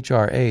was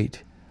H.R.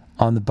 8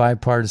 on the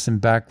Bipartisan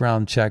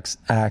Background Checks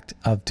Act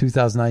of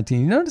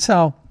 2019. You notice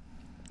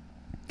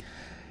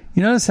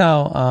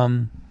how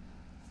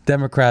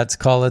Democrats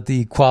call it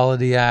the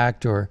Equality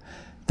Act or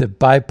the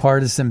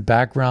Bipartisan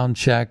Background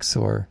Checks,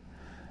 or,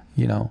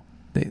 you know,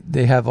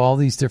 they have all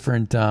these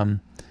different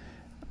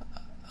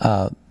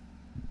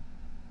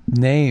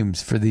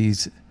names for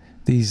these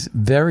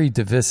very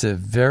divisive,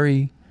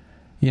 very,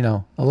 you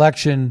know,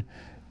 Election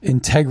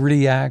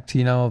Integrity Act,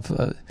 you know,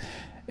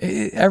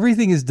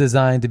 everything is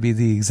designed to be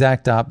the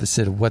exact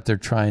opposite of what they're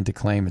trying to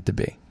claim it to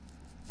be.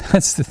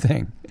 That's the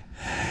thing.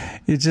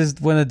 It's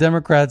just when the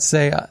Democrats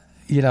say,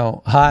 you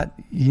know, hot,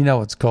 you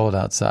know it's cold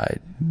outside.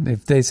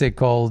 If they say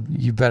cold,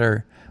 you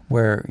better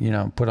wear, you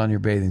know, put on your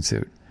bathing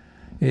suit.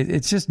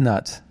 It's just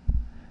nuts.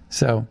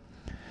 So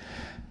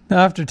now,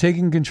 after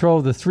taking control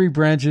of the 3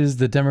 branches,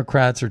 the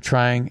Democrats are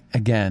trying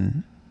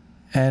again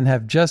and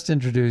have just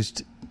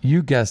introduced,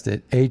 you guessed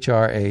it,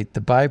 H.R. 8,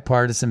 the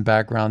Bipartisan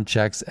Background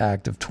Checks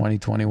Act of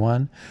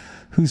 2021.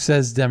 Who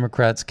says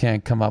Democrats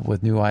can't come up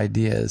with new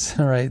ideas?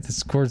 All right,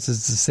 of course,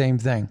 it's the same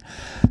thing.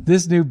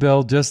 This new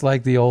bill, just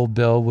like the old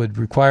bill, would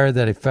require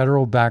that a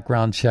federal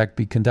background check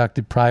be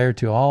conducted prior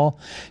to all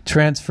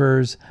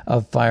transfers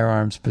of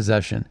firearms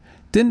possession.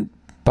 Didn't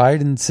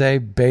Biden say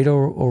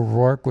Beto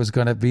O'Rourke was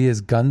going to be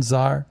his gun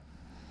czar?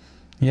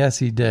 Yes,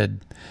 he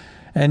did.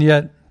 And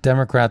yet,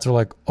 Democrats are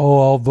like,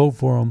 oh, I'll vote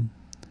for him.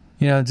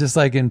 You know, just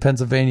like in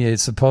Pennsylvania,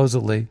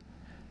 supposedly,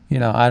 you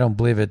know, I don't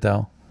believe it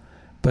though,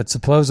 but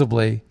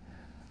supposedly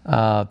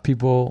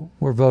people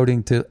were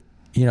voting to,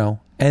 you know,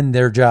 end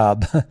their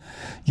job.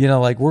 You know,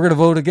 like, we're going to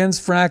vote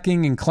against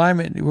fracking and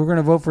climate. We're going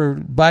to vote for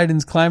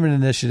Biden's climate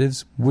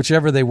initiatives,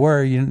 whichever they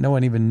were. No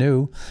one even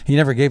knew. He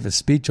never gave a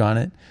speech on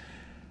it.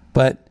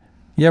 But,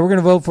 yeah, we're going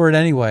to vote for it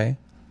anyway.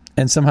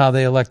 And somehow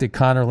they elected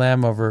Connor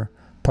Lamb over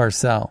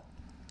Parcell.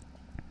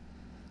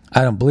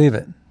 I don't believe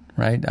it,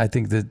 right? I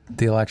think that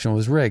the election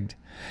was rigged.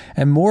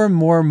 And more,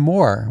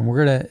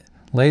 we're going to,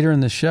 later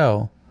in the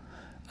show,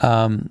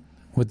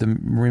 with the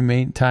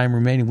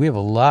remaining, we have a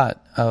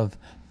lot of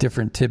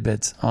different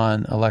tidbits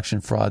on election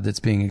fraud that's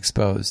being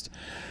exposed.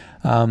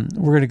 We're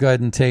going to go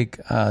ahead and take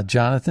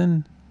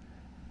Jonathan.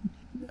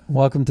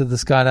 Welcome to the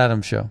Scott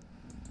Adams Show.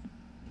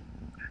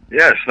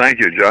 Yes, thank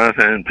you,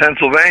 Jonathan. In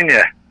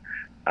Pennsylvania,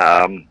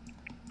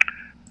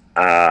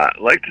 I'd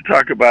like to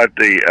talk about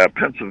the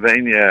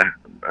Pennsylvania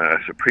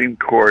Supreme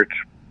Court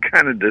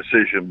kind of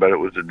decision, but it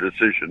was a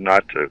decision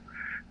not to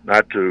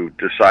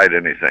decide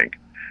anything.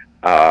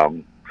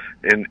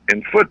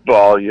 In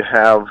football, you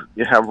have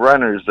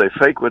runners. They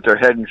fake with their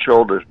head and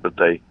shoulders, but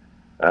the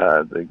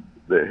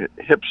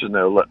hips and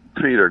their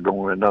feet are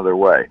going another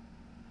way.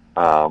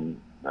 Obama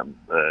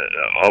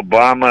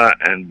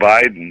and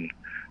Biden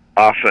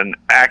often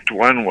act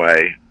one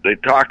way. They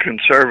talk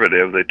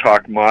conservative, they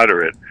talk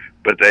moderate,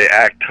 but they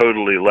act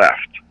totally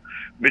left.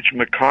 Mitch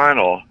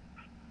McConnell,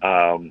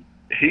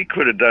 he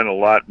could have done a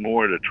lot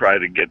more to try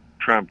to get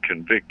Trump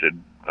convicted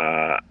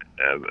of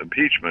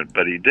impeachment,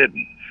 but he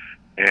didn't.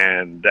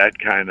 And that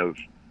kind of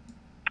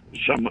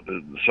some of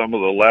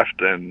the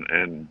left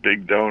and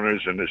big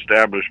donors and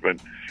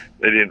establishment,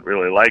 they didn't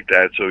really like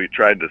that, so he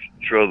tried to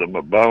throw them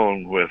a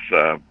bone with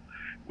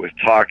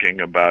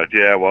talking about,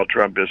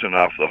 Trump isn't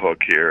off the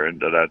hook here and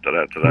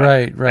da-da-da-da-da.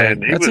 Right.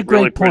 And he That's was a great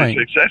really point.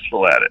 pretty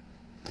successful at it.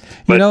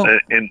 But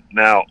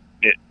now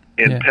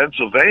In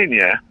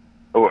Pennsylvania,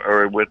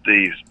 or with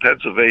the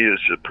Pennsylvania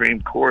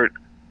Supreme Court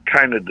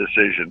kind of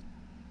decision,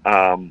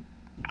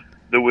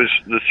 there was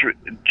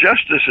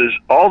justices.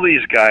 All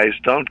these guys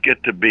don't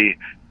get to be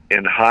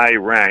in high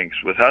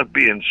ranks without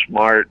being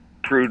smart,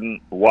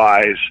 prudent,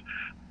 wise,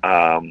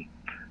 and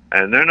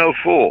they're no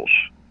fools.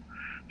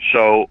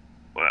 So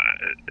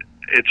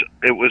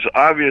it was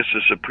obvious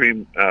the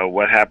Supreme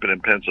what happened in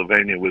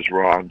Pennsylvania was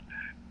wrong,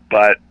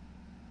 but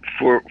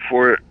for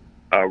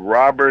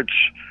Roberts,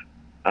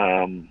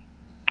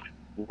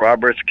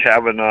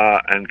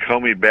 Kavanaugh, and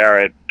Comey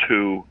Barrett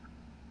to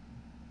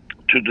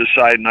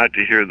decide not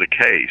to hear the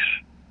case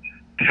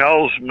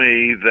tells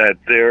me that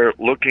they're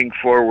looking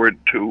forward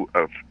to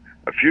a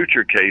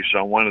future case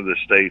on one of the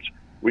states,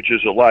 which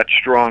is a lot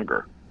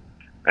stronger,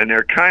 and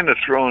they're kind of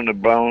throwing a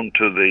bone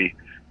to the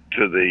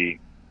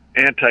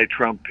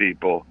anti-Trump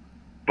people,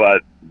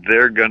 but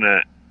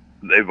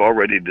they've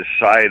already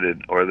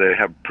decided, or they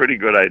have a pretty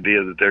good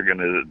idea that they're going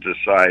to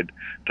decide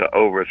to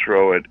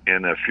overthrow it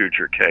in a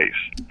future case.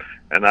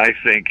 And I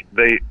think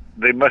they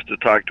must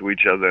have talked to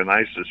each other, and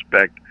I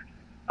suspect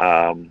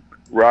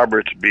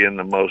Roberts, being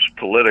the most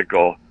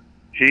political,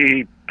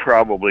 he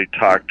probably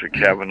talked to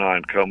Kavanaugh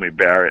and Comey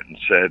Barrett and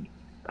said,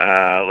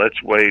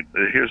 let's wait.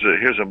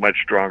 Here's a much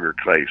stronger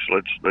case.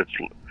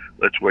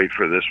 Let's wait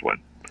for this one.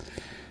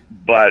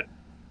 But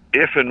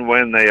if and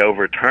when they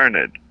overturn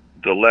it,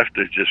 the left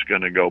is just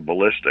going to go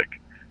ballistic.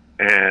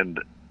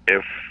 And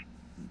if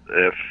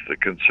the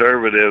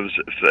conservatives,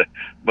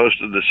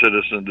 most of the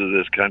citizens of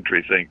this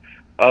country think,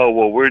 oh,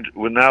 well,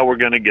 now we're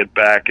going to get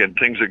back and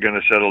things are going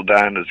to settle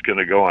down, it's going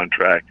to go on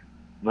track.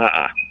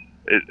 Nuh-uh.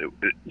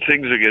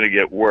 Things are going to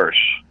get worse.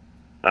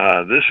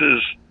 This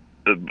is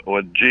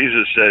what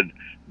Jesus said,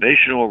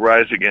 nation will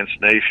rise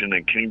against nation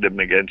and kingdom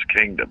against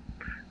kingdom.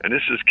 And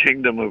this is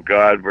kingdom of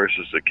God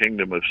versus the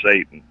kingdom of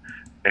Satan.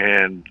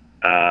 And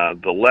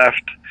the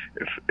left,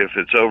 if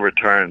it's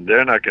overturned,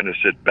 they're not going to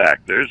sit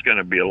back. There's going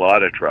to be a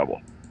lot of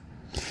trouble.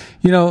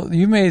 You know,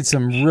 you made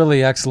some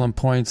really excellent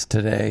points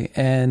today,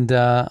 and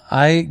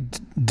I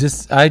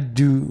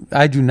do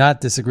not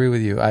disagree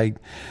with you. I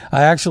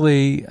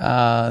actually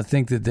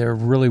think that they're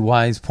really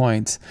wise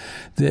points,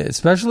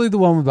 especially the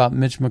one about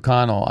Mitch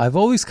McConnell. I've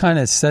always kind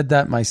of said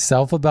that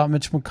myself about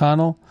Mitch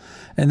McConnell,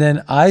 and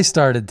then I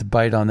started to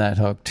bite on that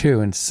hook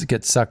too and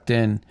get sucked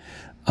in.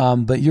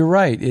 But you're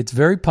right. It's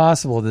very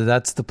possible that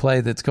that's the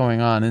play that's going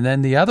on. And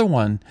then the other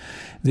one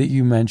that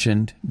you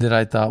mentioned that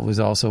I thought was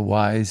also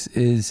wise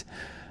is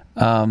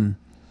about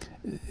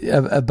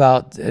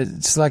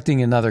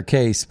selecting another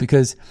case,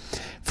 because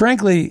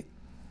frankly,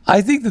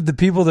 I think that the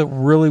people that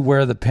really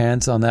wear the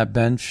pants on that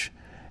bench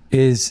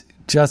is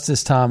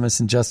Justice Thomas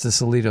and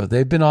Justice Alito.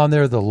 They've been on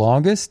there the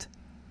longest,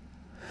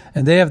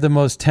 and they have the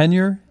most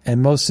tenure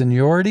and most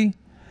seniority,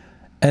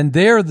 and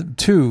they're the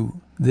two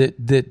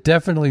that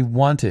definitely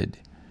wanted,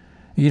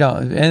 you know,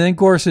 and then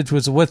Gorsuch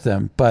was with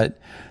them, but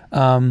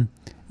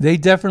they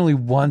definitely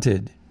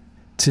wanted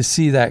to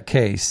see that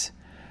case.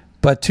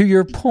 But to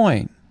your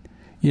point,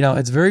 you know,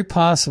 it's very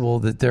possible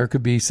that there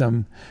could be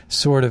some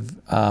sort of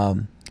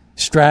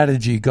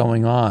strategy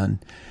going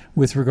on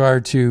with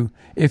regard to,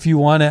 if you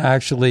want to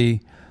actually,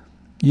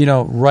 you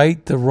know,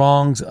 right the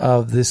wrongs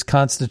of this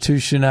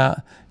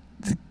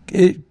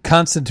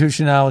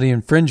constitutionality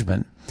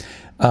infringement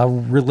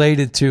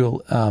related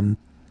to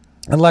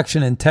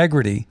election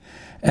integrity,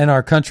 and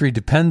our country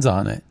depends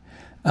on it.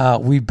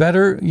 We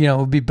better, you know, it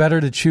would be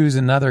better to choose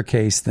another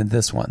case than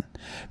this one,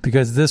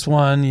 because this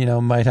one, you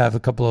know, might have a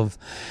couple of,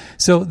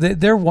 so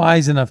they're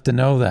wise enough to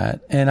know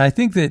that. And I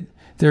think that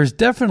there's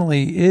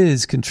definitely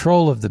is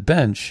control of the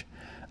bench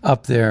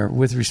up there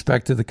with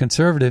respect to the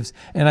conservatives.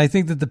 And I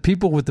think that the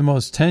people with the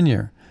most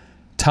tenure,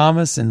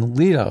 Thomas and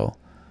Alito,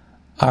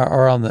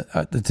 are on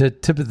the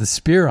tip of the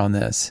spear on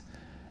this.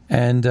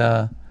 And,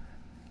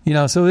 you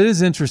know, so it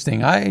is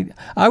interesting. I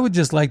would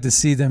just like to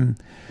see them.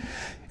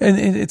 And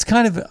it's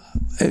kind of,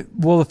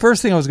 well, the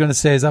first thing I was going to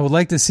say is I would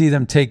like to see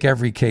them take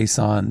every case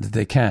on that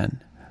they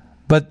can.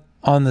 But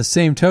on the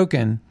same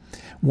token,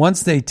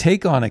 once they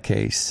take on a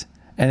case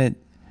and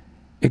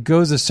it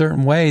goes a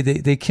certain way,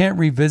 they can't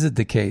revisit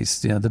the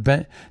case. You know,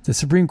 the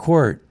Supreme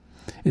Court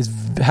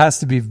has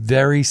to be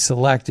very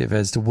selective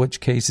as to which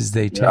cases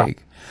they take.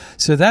 Yeah.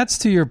 So that's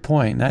to your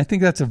point, and I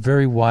think that's a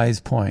very wise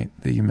point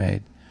that you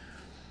made.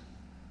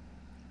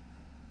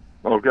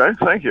 Okay,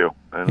 thank you.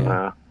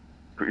 And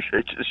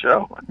appreciate your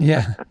show.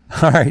 Yeah.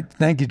 All right.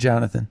 Thank you,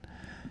 Jonathan.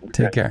 Okay.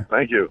 Take care.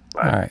 Thank you.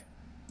 Bye.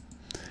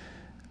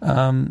 All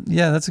right.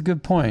 Yeah, that's a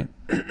good point.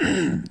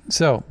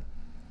 So,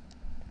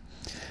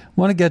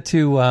 want to get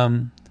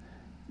to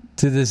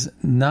this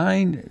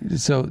 9.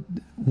 So,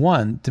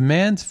 1,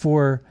 demands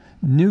for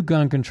new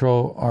gun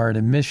control are an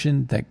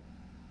admission that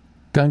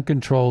gun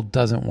control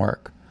doesn't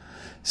work.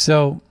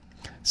 So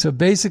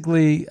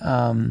basically,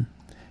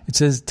 it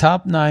says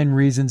top 9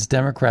 reasons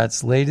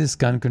Democrats' latest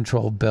gun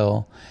control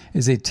bill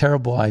is a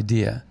terrible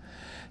idea.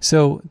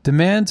 So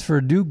demands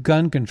for new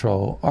gun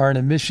control are an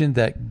admission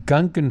that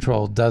gun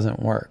control doesn't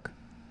work.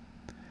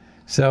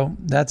 So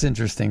that's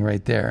interesting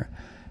right there.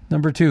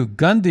 Number 2,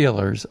 gun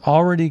dealers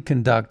already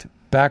conduct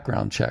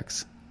background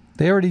checks.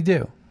 They already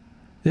do.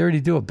 They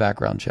already do a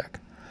background check.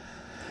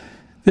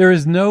 There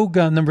is no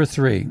gun. Number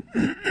 3,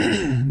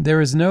 there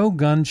is no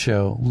gun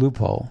show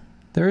loophole.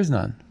 There is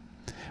none.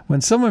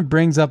 When someone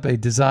brings up a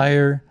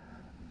desire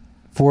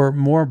for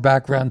more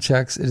background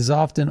checks, it is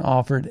often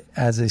offered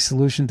as a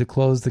solution to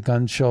close the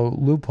gun show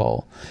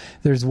loophole.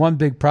 There's one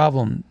big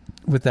problem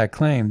with that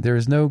claim. There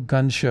is no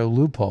gun show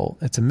loophole.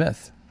 It's a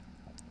myth.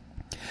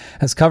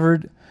 As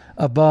covered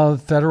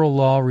above, federal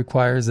law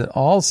requires that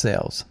all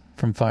sales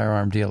from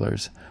firearm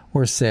dealers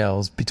or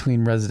sales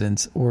between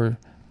residents or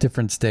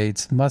different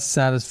states must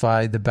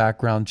satisfy the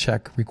background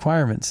check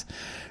requirements,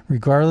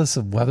 regardless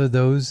of whether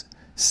those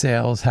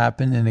sales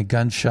happen in a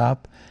gun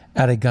shop,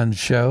 at a gun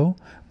show,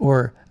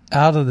 or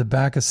out of the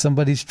back of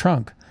somebody's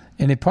trunk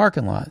in a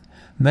parking lot.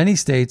 Many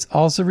states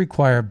also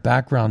require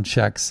background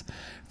checks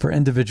for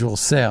individual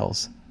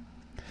sales.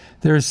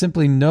 There is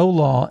simply no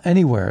law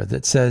anywhere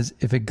that says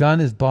if a gun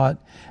is bought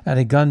at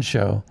a gun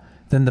show,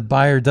 then the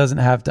buyer doesn't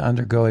have to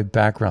undergo a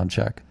background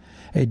check.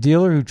 A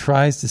dealer who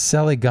tries to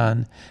sell a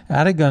gun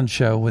at a gun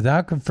show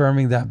without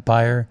confirming that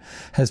buyer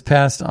has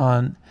passed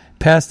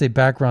a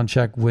background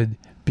check would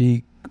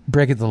be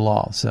breaking the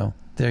law. So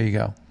there you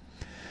go.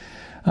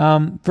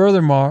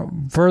 Furthermore,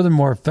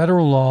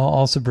 federal law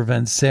also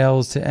prevents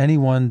sales to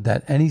anyone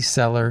that any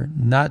seller,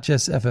 not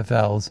just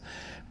FFLs,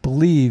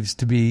 believes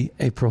to be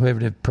a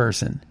prohibited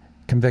person,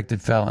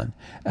 convicted felon.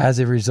 As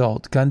a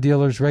result, gun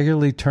dealers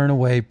regularly turn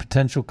away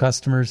potential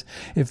customers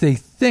if they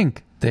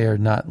think they are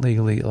not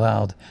legally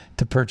allowed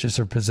to purchase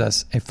or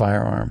possess a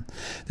firearm.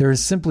 There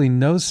is simply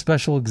no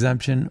special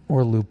exemption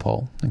or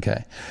loophole.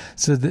 Okay.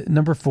 So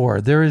number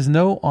 4, there is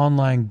no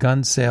online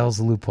gun sales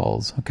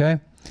loopholes.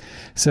 Okay.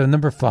 So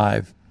number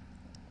 5,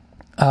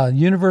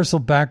 universal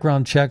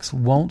background checks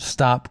won't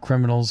stop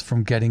criminals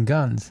from getting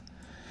guns.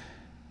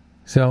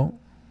 So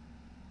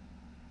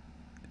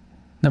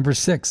number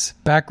 6,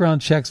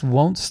 background checks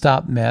won't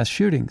stop mass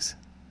shootings.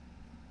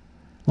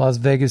 Las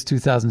Vegas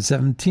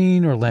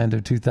 2017, Orlando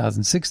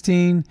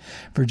 2016,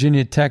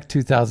 Virginia Tech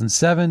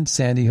 2007,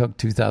 Sandy Hook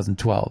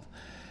 2012.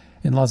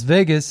 In Las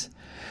Vegas,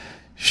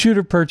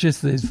 shooter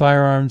purchased his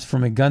firearms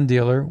from a gun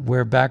dealer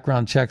where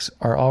background checks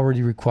are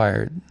already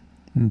required.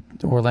 In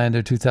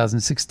Orlando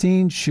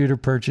 2016, shooter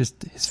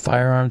purchased his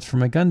firearms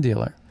from a gun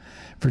dealer.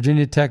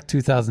 Virginia Tech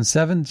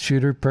 2007,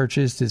 shooter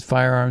purchased his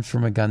firearms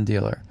from a gun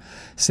dealer.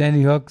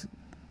 Sandy Hook,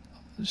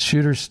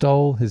 shooter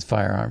stole his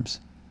firearms.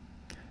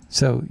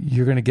 So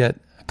you're going to get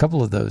a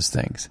couple of those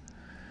things.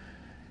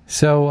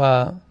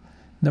 So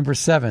number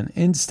 7,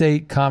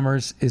 in-state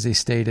commerce is a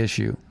state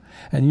issue.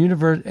 And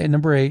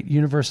number 8,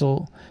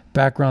 universal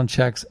background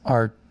checks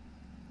are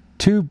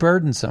too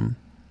burdensome.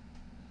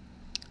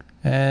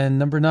 And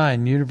number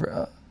 9,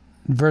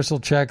 universal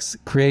checks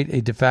create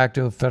a de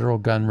facto federal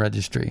gun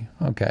registry.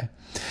 Okay.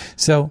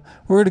 So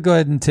we're going to go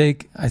ahead and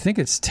take, I think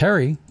it's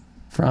Terry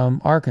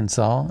from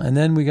Arkansas. And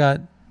then we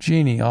got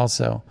Jeannie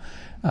also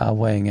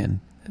weighing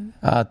in.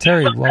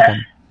 Terry,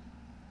 welcome.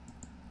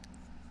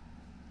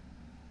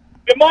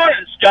 Good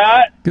morning,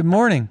 Scott. Good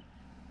morning.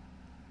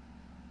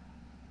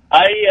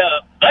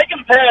 They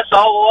can pass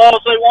all the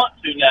laws they want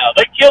to now.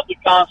 They killed the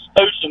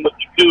Constitution with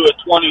the coup of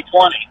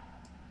 2020.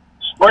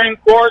 Supreme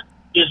Court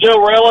is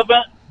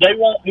irrelevant. They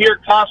won't hear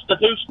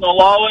constitutional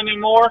law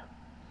anymore.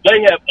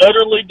 They have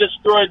utterly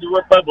destroyed the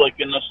Republic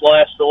in this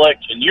last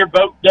election. Your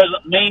vote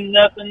doesn't mean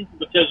nothing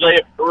because they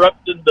have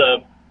corrupted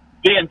the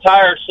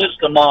entire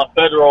system on a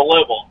federal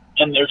level,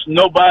 and there's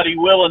nobody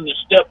willing to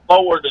step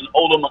forward and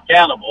hold them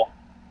accountable.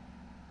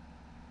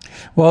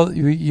 Well,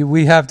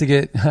 we have to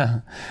get...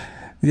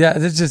 Yeah,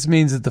 this just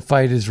means that the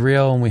fight is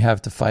real and we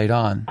have to fight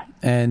on.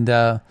 And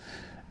there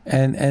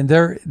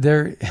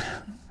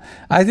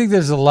I think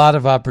there's a lot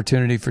of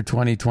opportunity for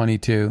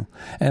 2022.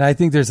 And I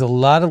think there's a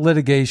lot of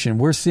litigation.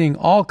 We're seeing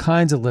all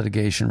kinds of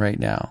litigation right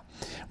now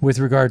with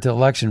regard to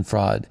election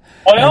fraud.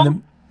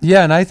 Well,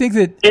 and I think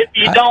that if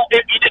you don't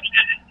get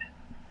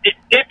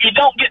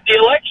the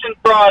election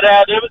fraud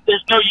out of it,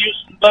 there's no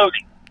use in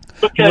voting.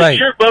 Because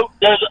your vote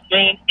doesn't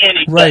mean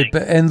anything. Right,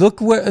 but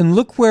look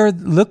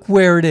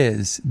where it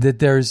is that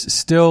there's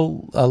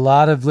still a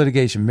lot of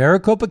litigation.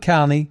 Maricopa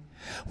County,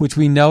 which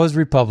we know is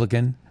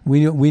Republican,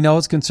 we know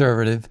it's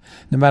conservative.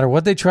 No matter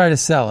what they try to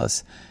sell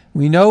us,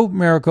 we know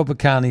Maricopa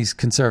County's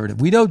conservative.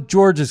 We know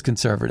Georgia's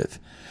conservative,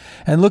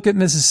 and look at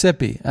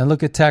Mississippi and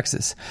look at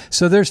Texas.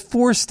 So there's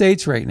 4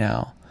 states right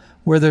now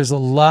where there's a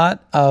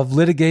lot of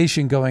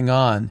litigation going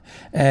on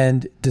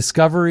and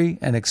discovery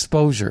and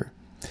exposure.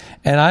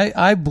 And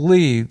I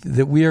believe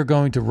that we are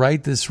going to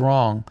right this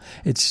wrong.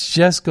 It's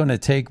just going to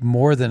take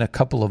more than a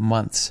couple of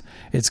months.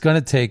 It's going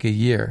to take a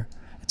year.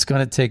 It's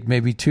going to take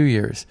maybe 2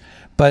 years.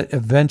 But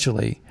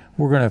eventually,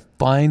 we're going to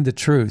find the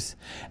truth.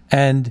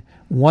 And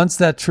once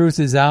that truth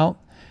is out,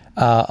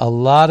 a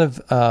lot of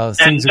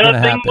things are going to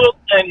happen.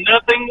 And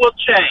nothing will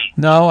change.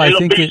 No, it'll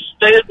be business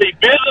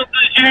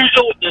as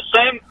usual with the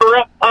same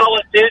corrupt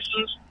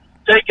politicians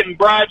taking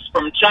bribes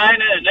from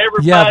China and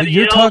everybody but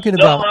you're else, talking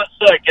about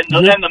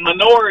and the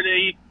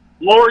minority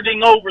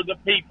lording over the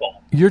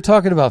people. You're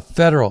talking about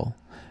federal.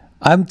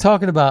 I'm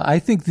talking about, I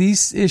think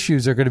these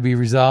issues are going to be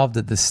resolved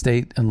at the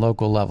state and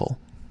local level.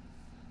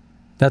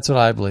 That's what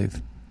I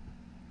believe.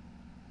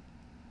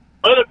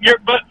 But if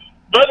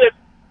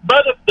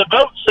the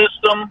vote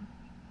system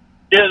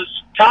is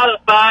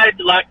codified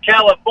like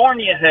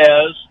California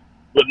has,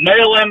 with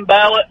mail-in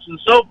ballots and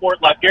so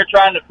forth, like they're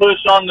trying to push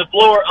on the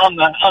floor on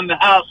the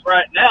House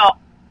right now,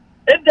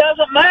 it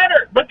doesn't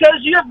matter because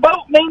your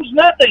vote means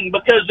nothing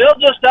because they'll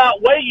just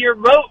outweigh your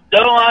vote.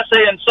 Don't I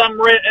say in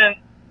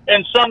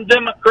some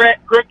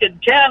Democrat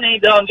crooked county,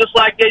 just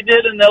like they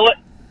did in the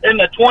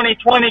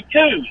 2020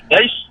 coup.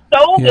 They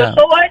stole this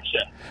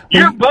election.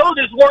 Your vote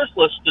is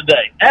worthless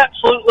today.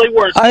 Absolutely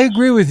worthless. I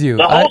agree with you.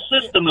 The whole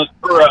system is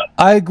corrupt.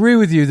 I agree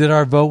with you that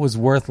our vote was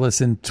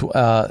worthless in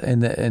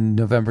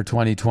November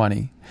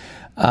 2020,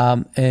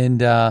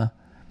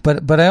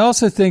 but I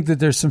also think that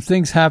there's some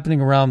things happening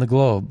around the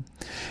globe,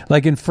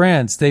 like in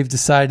France, they've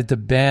decided to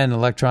ban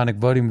electronic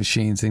voting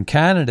machines. In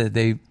Canada,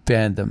 they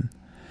banned them,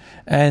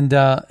 and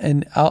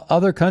in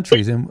other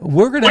countries, and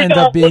we're going to end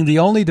up being the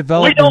only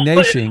developing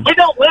nation. We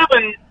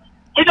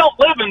don't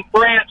live in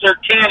France or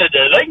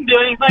Canada. They can do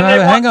anything they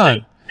want hang on.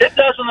 to. It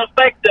doesn't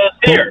affect us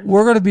here.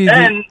 We're going to be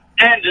and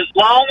as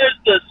long as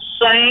the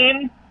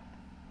same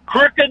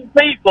crooked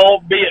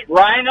people, be it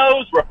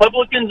rhinos,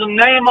 Republicans in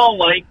name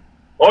only,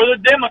 or the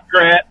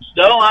Democrats,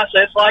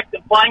 it's like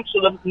the flanks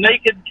of the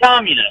naked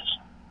communists.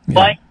 Yeah.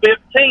 Flank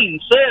 15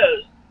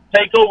 says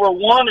take over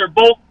one or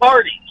both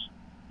parties.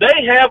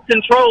 They have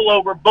control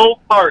over both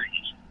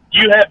parties.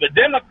 You have the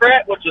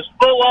Democrat, which is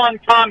full-on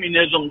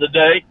communism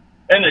today,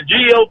 and the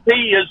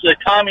GOP is the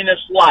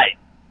communist light.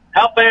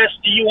 How fast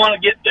do you want to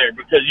get there?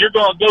 Because you're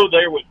going to go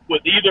there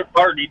with either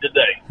party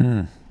today.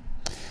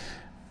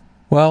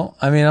 Well,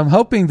 I mean, I'm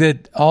hoping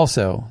that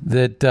also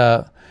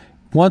that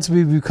once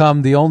we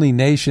become the only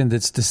nation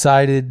that's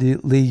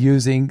decidedly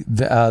using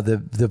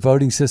the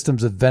voting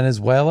systems of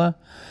Venezuela,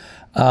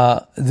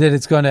 that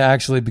it's going to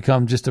actually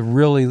become just a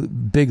really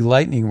big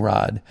lightning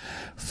rod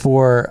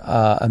for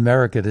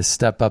America to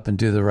step up and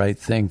do the right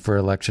thing for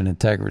election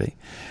integrity.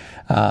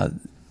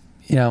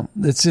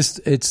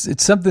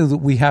 It's something that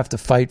we have to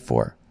fight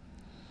for.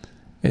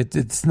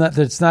 It's not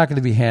going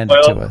to be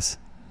handed to us.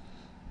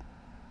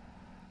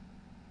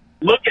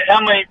 Look at how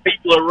many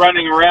people are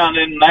running around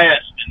in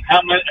masks, and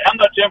how much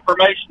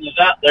information is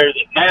out there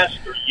that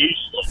masks are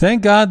useless.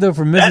 Thank God, though,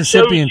 for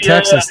Mississippi and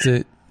Texas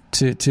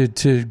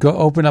to go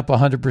open up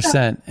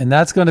 100%, and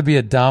that's going to be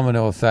a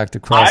domino effect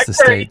across the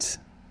states.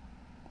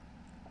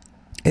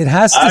 It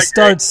has to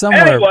start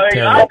somewhere. Anyway,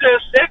 Terry.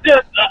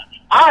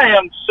 I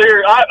am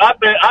serious. I've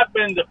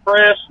been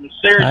depressed and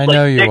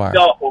seriously ticked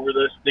off over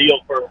this deal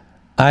for.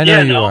 I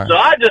know you are. So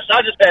I just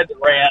had to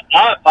rant.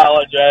 I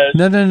apologize.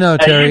 No,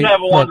 Terry. You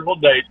have a wonderful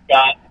day,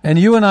 Scott. And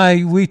you and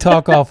I, we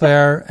talk off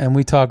air and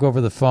we talk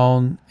over the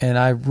phone, and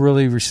I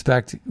really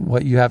respect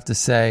what you have to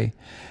say,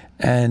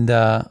 and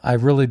I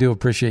really do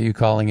appreciate you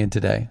calling in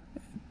today.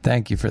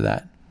 Thank you for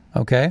that.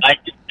 Okay? Thank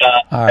you,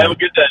 Scott. Have a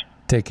good day.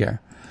 Take care.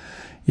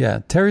 Yeah,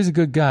 Terry's a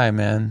good guy,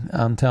 man.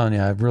 I'm telling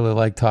you, I really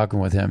like talking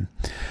with him.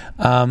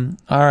 All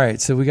right,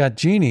 so we got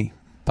Jeannie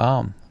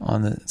Baum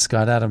on the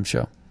Scott Adams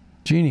Show.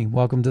 Jeannie,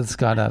 welcome to the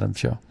Scott Adams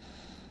Show.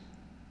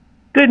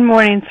 Good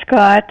morning,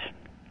 Scott.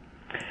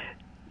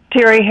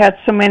 Terry had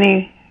so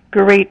many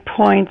great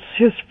points.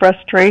 His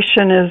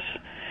frustration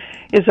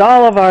is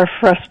all of our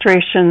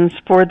frustrations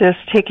for this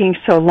taking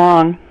so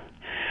long.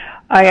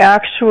 I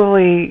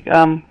actually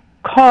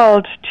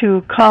called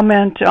to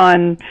comment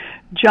on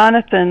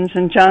Jonathan's,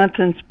 and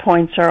Jonathan's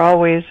points are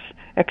always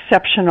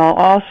exceptional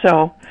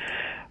also.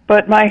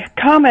 But my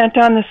comment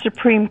on the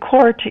Supreme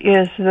Court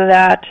is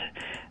that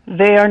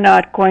they are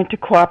not going to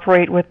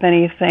cooperate with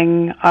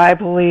anything. I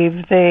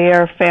believe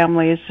their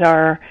families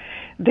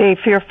they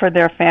fear for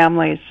their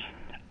families.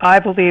 I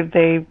believe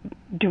they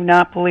do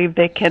not believe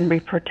they can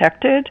be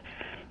protected,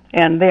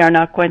 and they are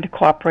not going to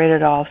cooperate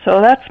at all. So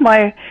that's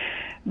my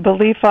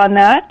belief on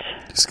that.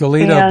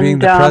 Scalia being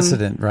the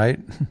precedent, right?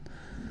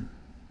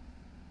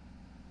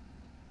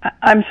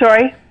 I'm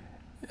sorry?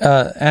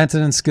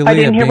 Antonin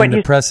Scalia being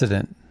the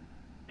precedent.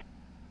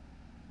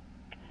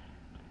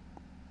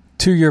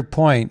 To your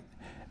point,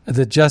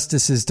 the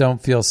justices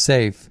don't feel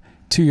safe.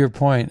 To your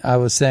point, I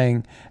was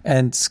saying,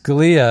 and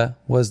Scalia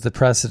was the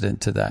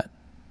precedent to that.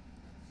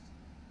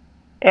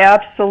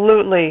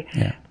 Absolutely.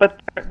 Yeah.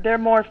 But they're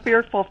more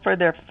fearful for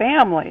their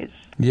families.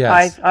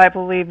 Yes. I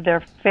believe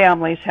their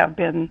families have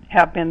been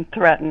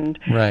threatened.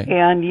 Right.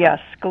 And yes,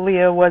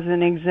 Scalia was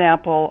an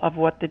example of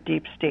what the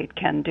deep state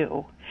can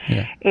do.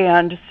 Yeah.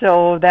 And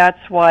so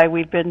that's why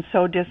we've been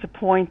so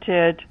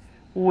disappointed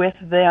with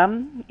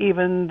them,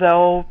 even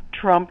though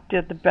Trump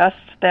did the best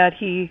that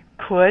he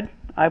could,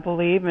 I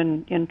believe,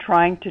 in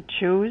trying to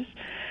choose.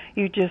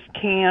 You just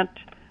can't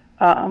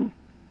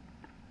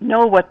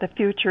know what the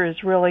future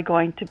is really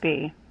going to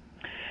be.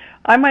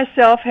 I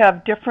myself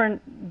have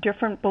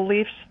different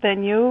beliefs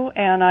than you,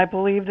 and I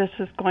believe this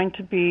is going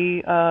to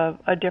be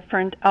a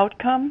different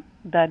outcome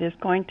that is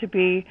going to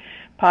be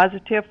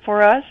positive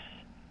for us.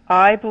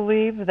 I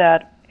believe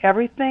that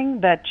everything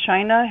that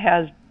China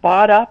has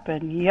bought up,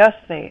 and yes,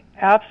 they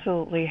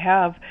absolutely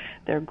have.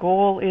 Their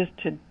goal is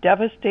to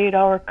devastate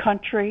our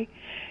country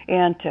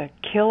and to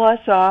kill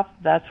us off.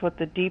 That's what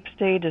the deep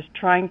state is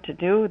trying to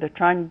do. They're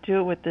trying to do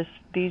it with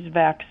these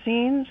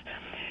vaccines,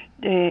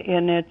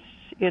 and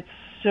it's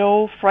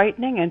so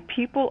frightening. And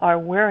people are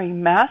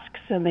wearing masks,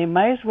 and they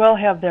might as well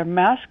have their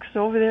masks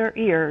over their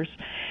ears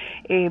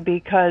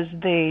because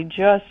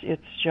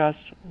it's just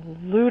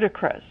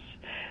ludicrous.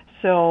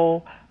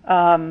 So,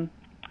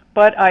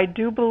 but I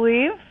do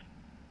believe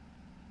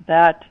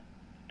that,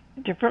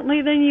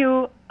 differently than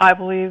you, I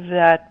believe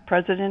that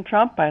President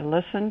Trump, I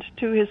listened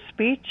to his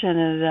speech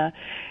and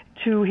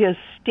to his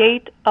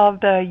State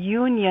of the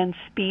Union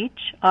speech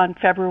on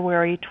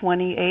February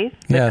 28th.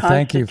 Yeah,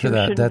 thank you for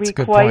that. That's a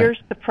good point. Requires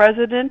the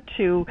president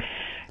to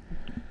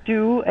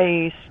do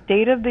a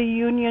State of the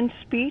Union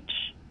speech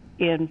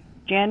in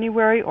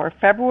January or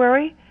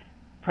February.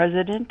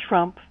 President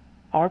Trump,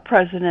 our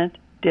president,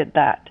 did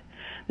that.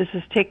 This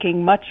is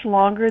taking much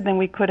longer than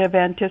we could have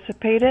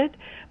anticipated,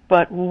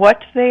 but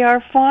what they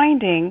are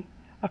finding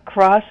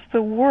across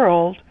the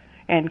world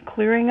and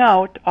clearing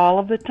out all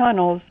of the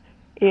tunnels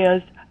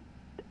is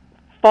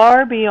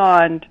far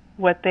beyond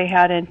what they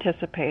had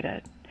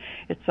anticipated.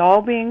 It's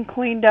all being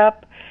cleaned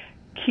up.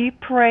 Keep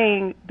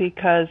praying,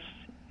 because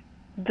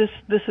this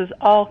is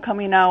all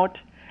coming out,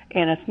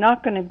 and it's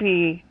not going to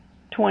be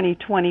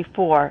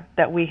 2024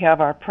 that we have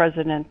our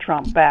President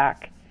Trump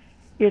back.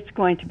 It's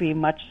going to be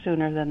much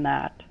sooner than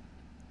that.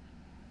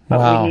 But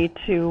wow. We need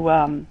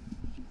to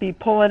be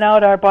pulling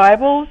out our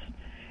Bibles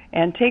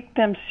and take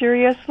them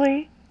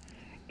seriously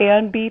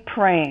and be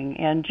praying.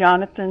 And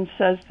Jonathan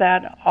says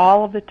that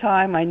all of the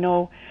time. I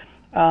know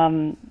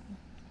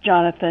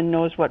Jonathan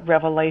knows what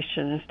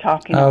Revelation is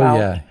talking about.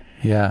 Oh,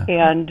 yeah.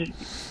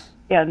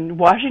 And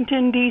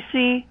Washington,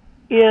 D.C.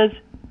 is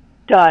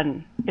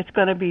done. It's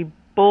going to be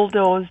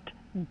bulldozed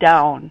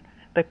down.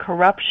 The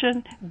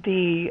corruption,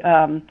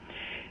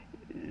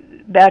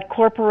 that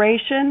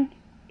corporation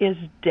is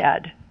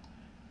dead.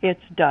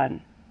 It's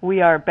done.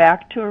 We are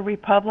back to a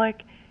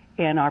republic,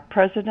 and our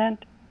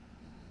president,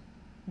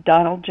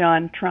 Donald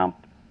John Trump,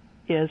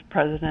 is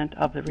president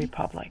of the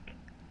republic.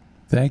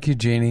 Thank you,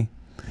 Jeannie.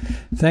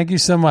 Thank you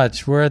so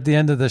much. We're at the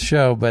end of the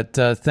show, but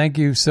thank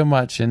you so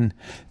much, and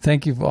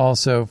thank you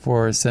also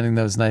for sending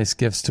those nice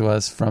gifts to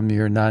us from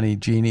your Nani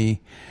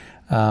Jeannie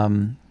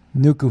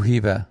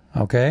Nukuhiva,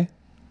 okay?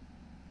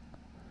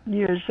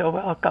 You're so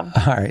welcome.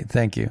 All right,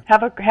 thank you.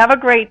 Have a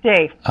great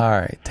day. All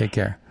right, take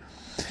care.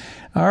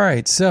 All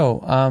right, so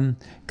a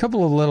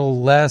couple of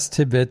little last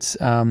tidbits.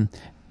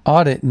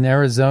 Audit in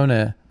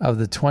Arizona of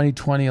the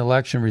 2020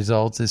 election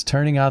results is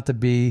turning out to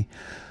be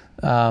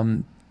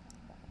the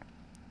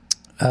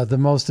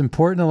most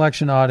important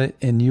election audit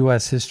in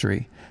U.S.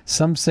 history.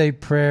 Some say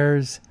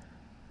prayers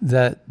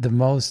that the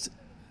most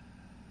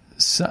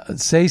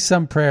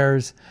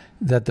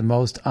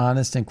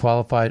honest and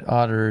qualified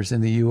auditors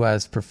in the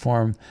U.S.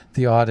 perform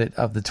the audit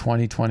of the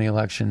 2020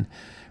 election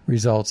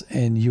results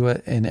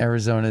in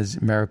Arizona's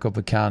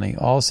Maricopa County.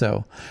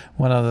 Also,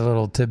 one other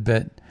little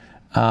tidbit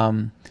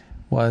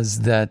was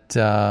that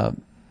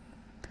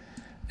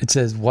it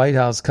says White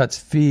House cuts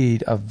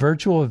feed of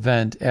virtual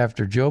event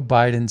after Joe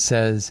Biden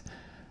says,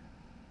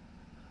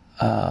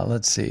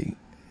 let's see.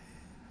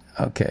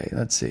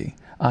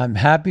 I'm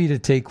happy to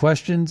take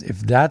questions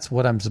if that's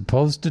what I'm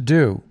supposed to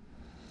do.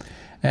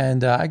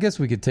 And I guess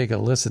we could take a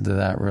listen to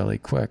that really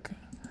quick.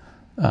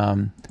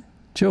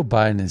 Joe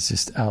Biden is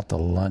just out to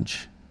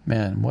lunch.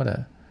 Man, what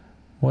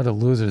a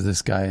loser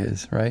this guy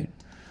is, right?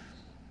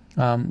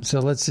 So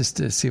let's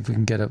just see if we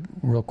can get a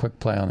real quick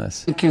play on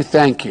this.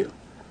 Thank you.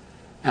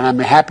 And I'm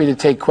happy to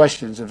take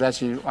questions if that's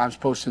what I'm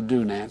supposed to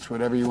do, Nance,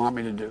 whatever you want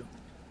me to do.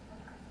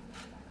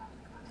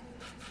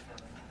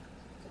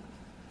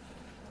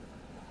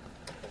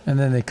 And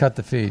then they cut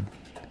the feed.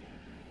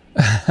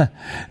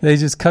 They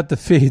just cut the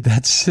feed.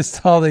 That's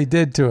just all they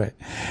did to it.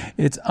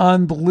 It's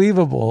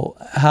unbelievable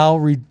how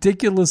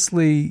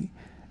ridiculously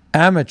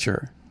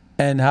amateur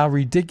and how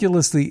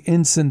ridiculously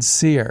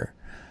insincere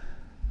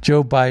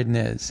Joe Biden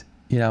is.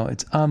 You know,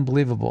 it's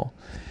unbelievable.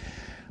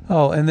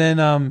 Oh, and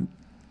then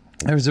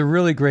there's a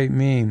really great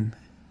meme.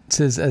 It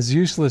says, as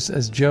useless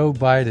as Joe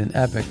Biden,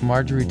 epic,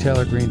 Marjorie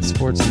Taylor Greene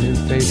sports a new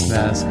face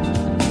mask.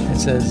 It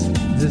says,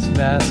 this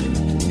mask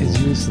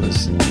is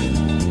useless.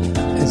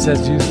 It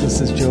says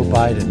useless as Joe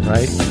Biden,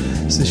 right?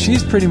 So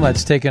she's pretty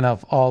much taken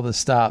off all the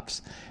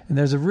stops. And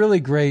there's a really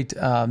great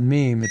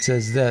meme. It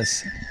says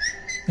this.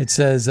 It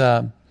says,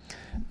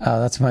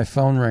 that's my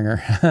phone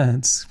ringer.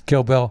 It's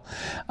Kill Bill.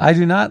 I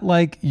do not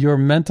like your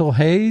mental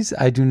haze.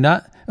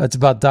 It's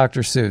about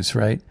Dr. Seuss,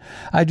 right?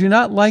 I do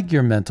not like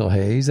your mental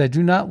haze. I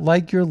do not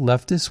like your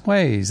leftist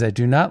ways. I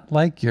do not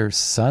like your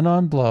sun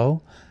on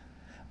blow.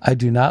 I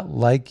do not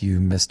like you,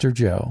 Mr.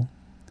 Joe.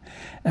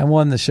 And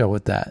won the show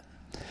with that.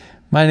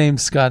 My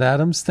name's Scott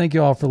Adams. Thank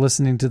you all for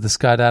listening to The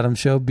Scott Adams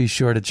Show. Be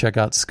sure to check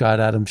out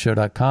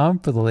scottadamshow.com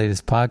for the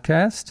latest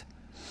podcast.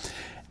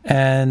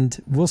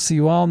 And we'll see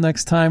you all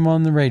next time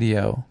on the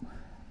radio.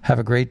 Have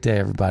a great day,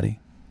 everybody.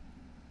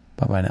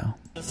 Bye-bye now.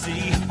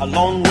 A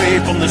long way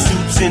from the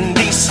suits in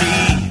D.C.,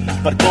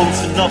 but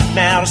close enough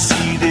now to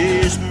see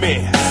this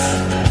mess.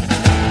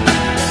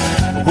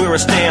 Where I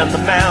stand, the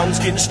mound's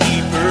getting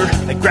steeper.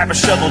 They grab a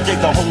shovel, dig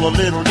the hole a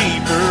little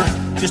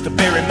deeper, just to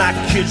bury my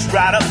kids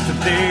right up to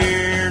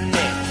there.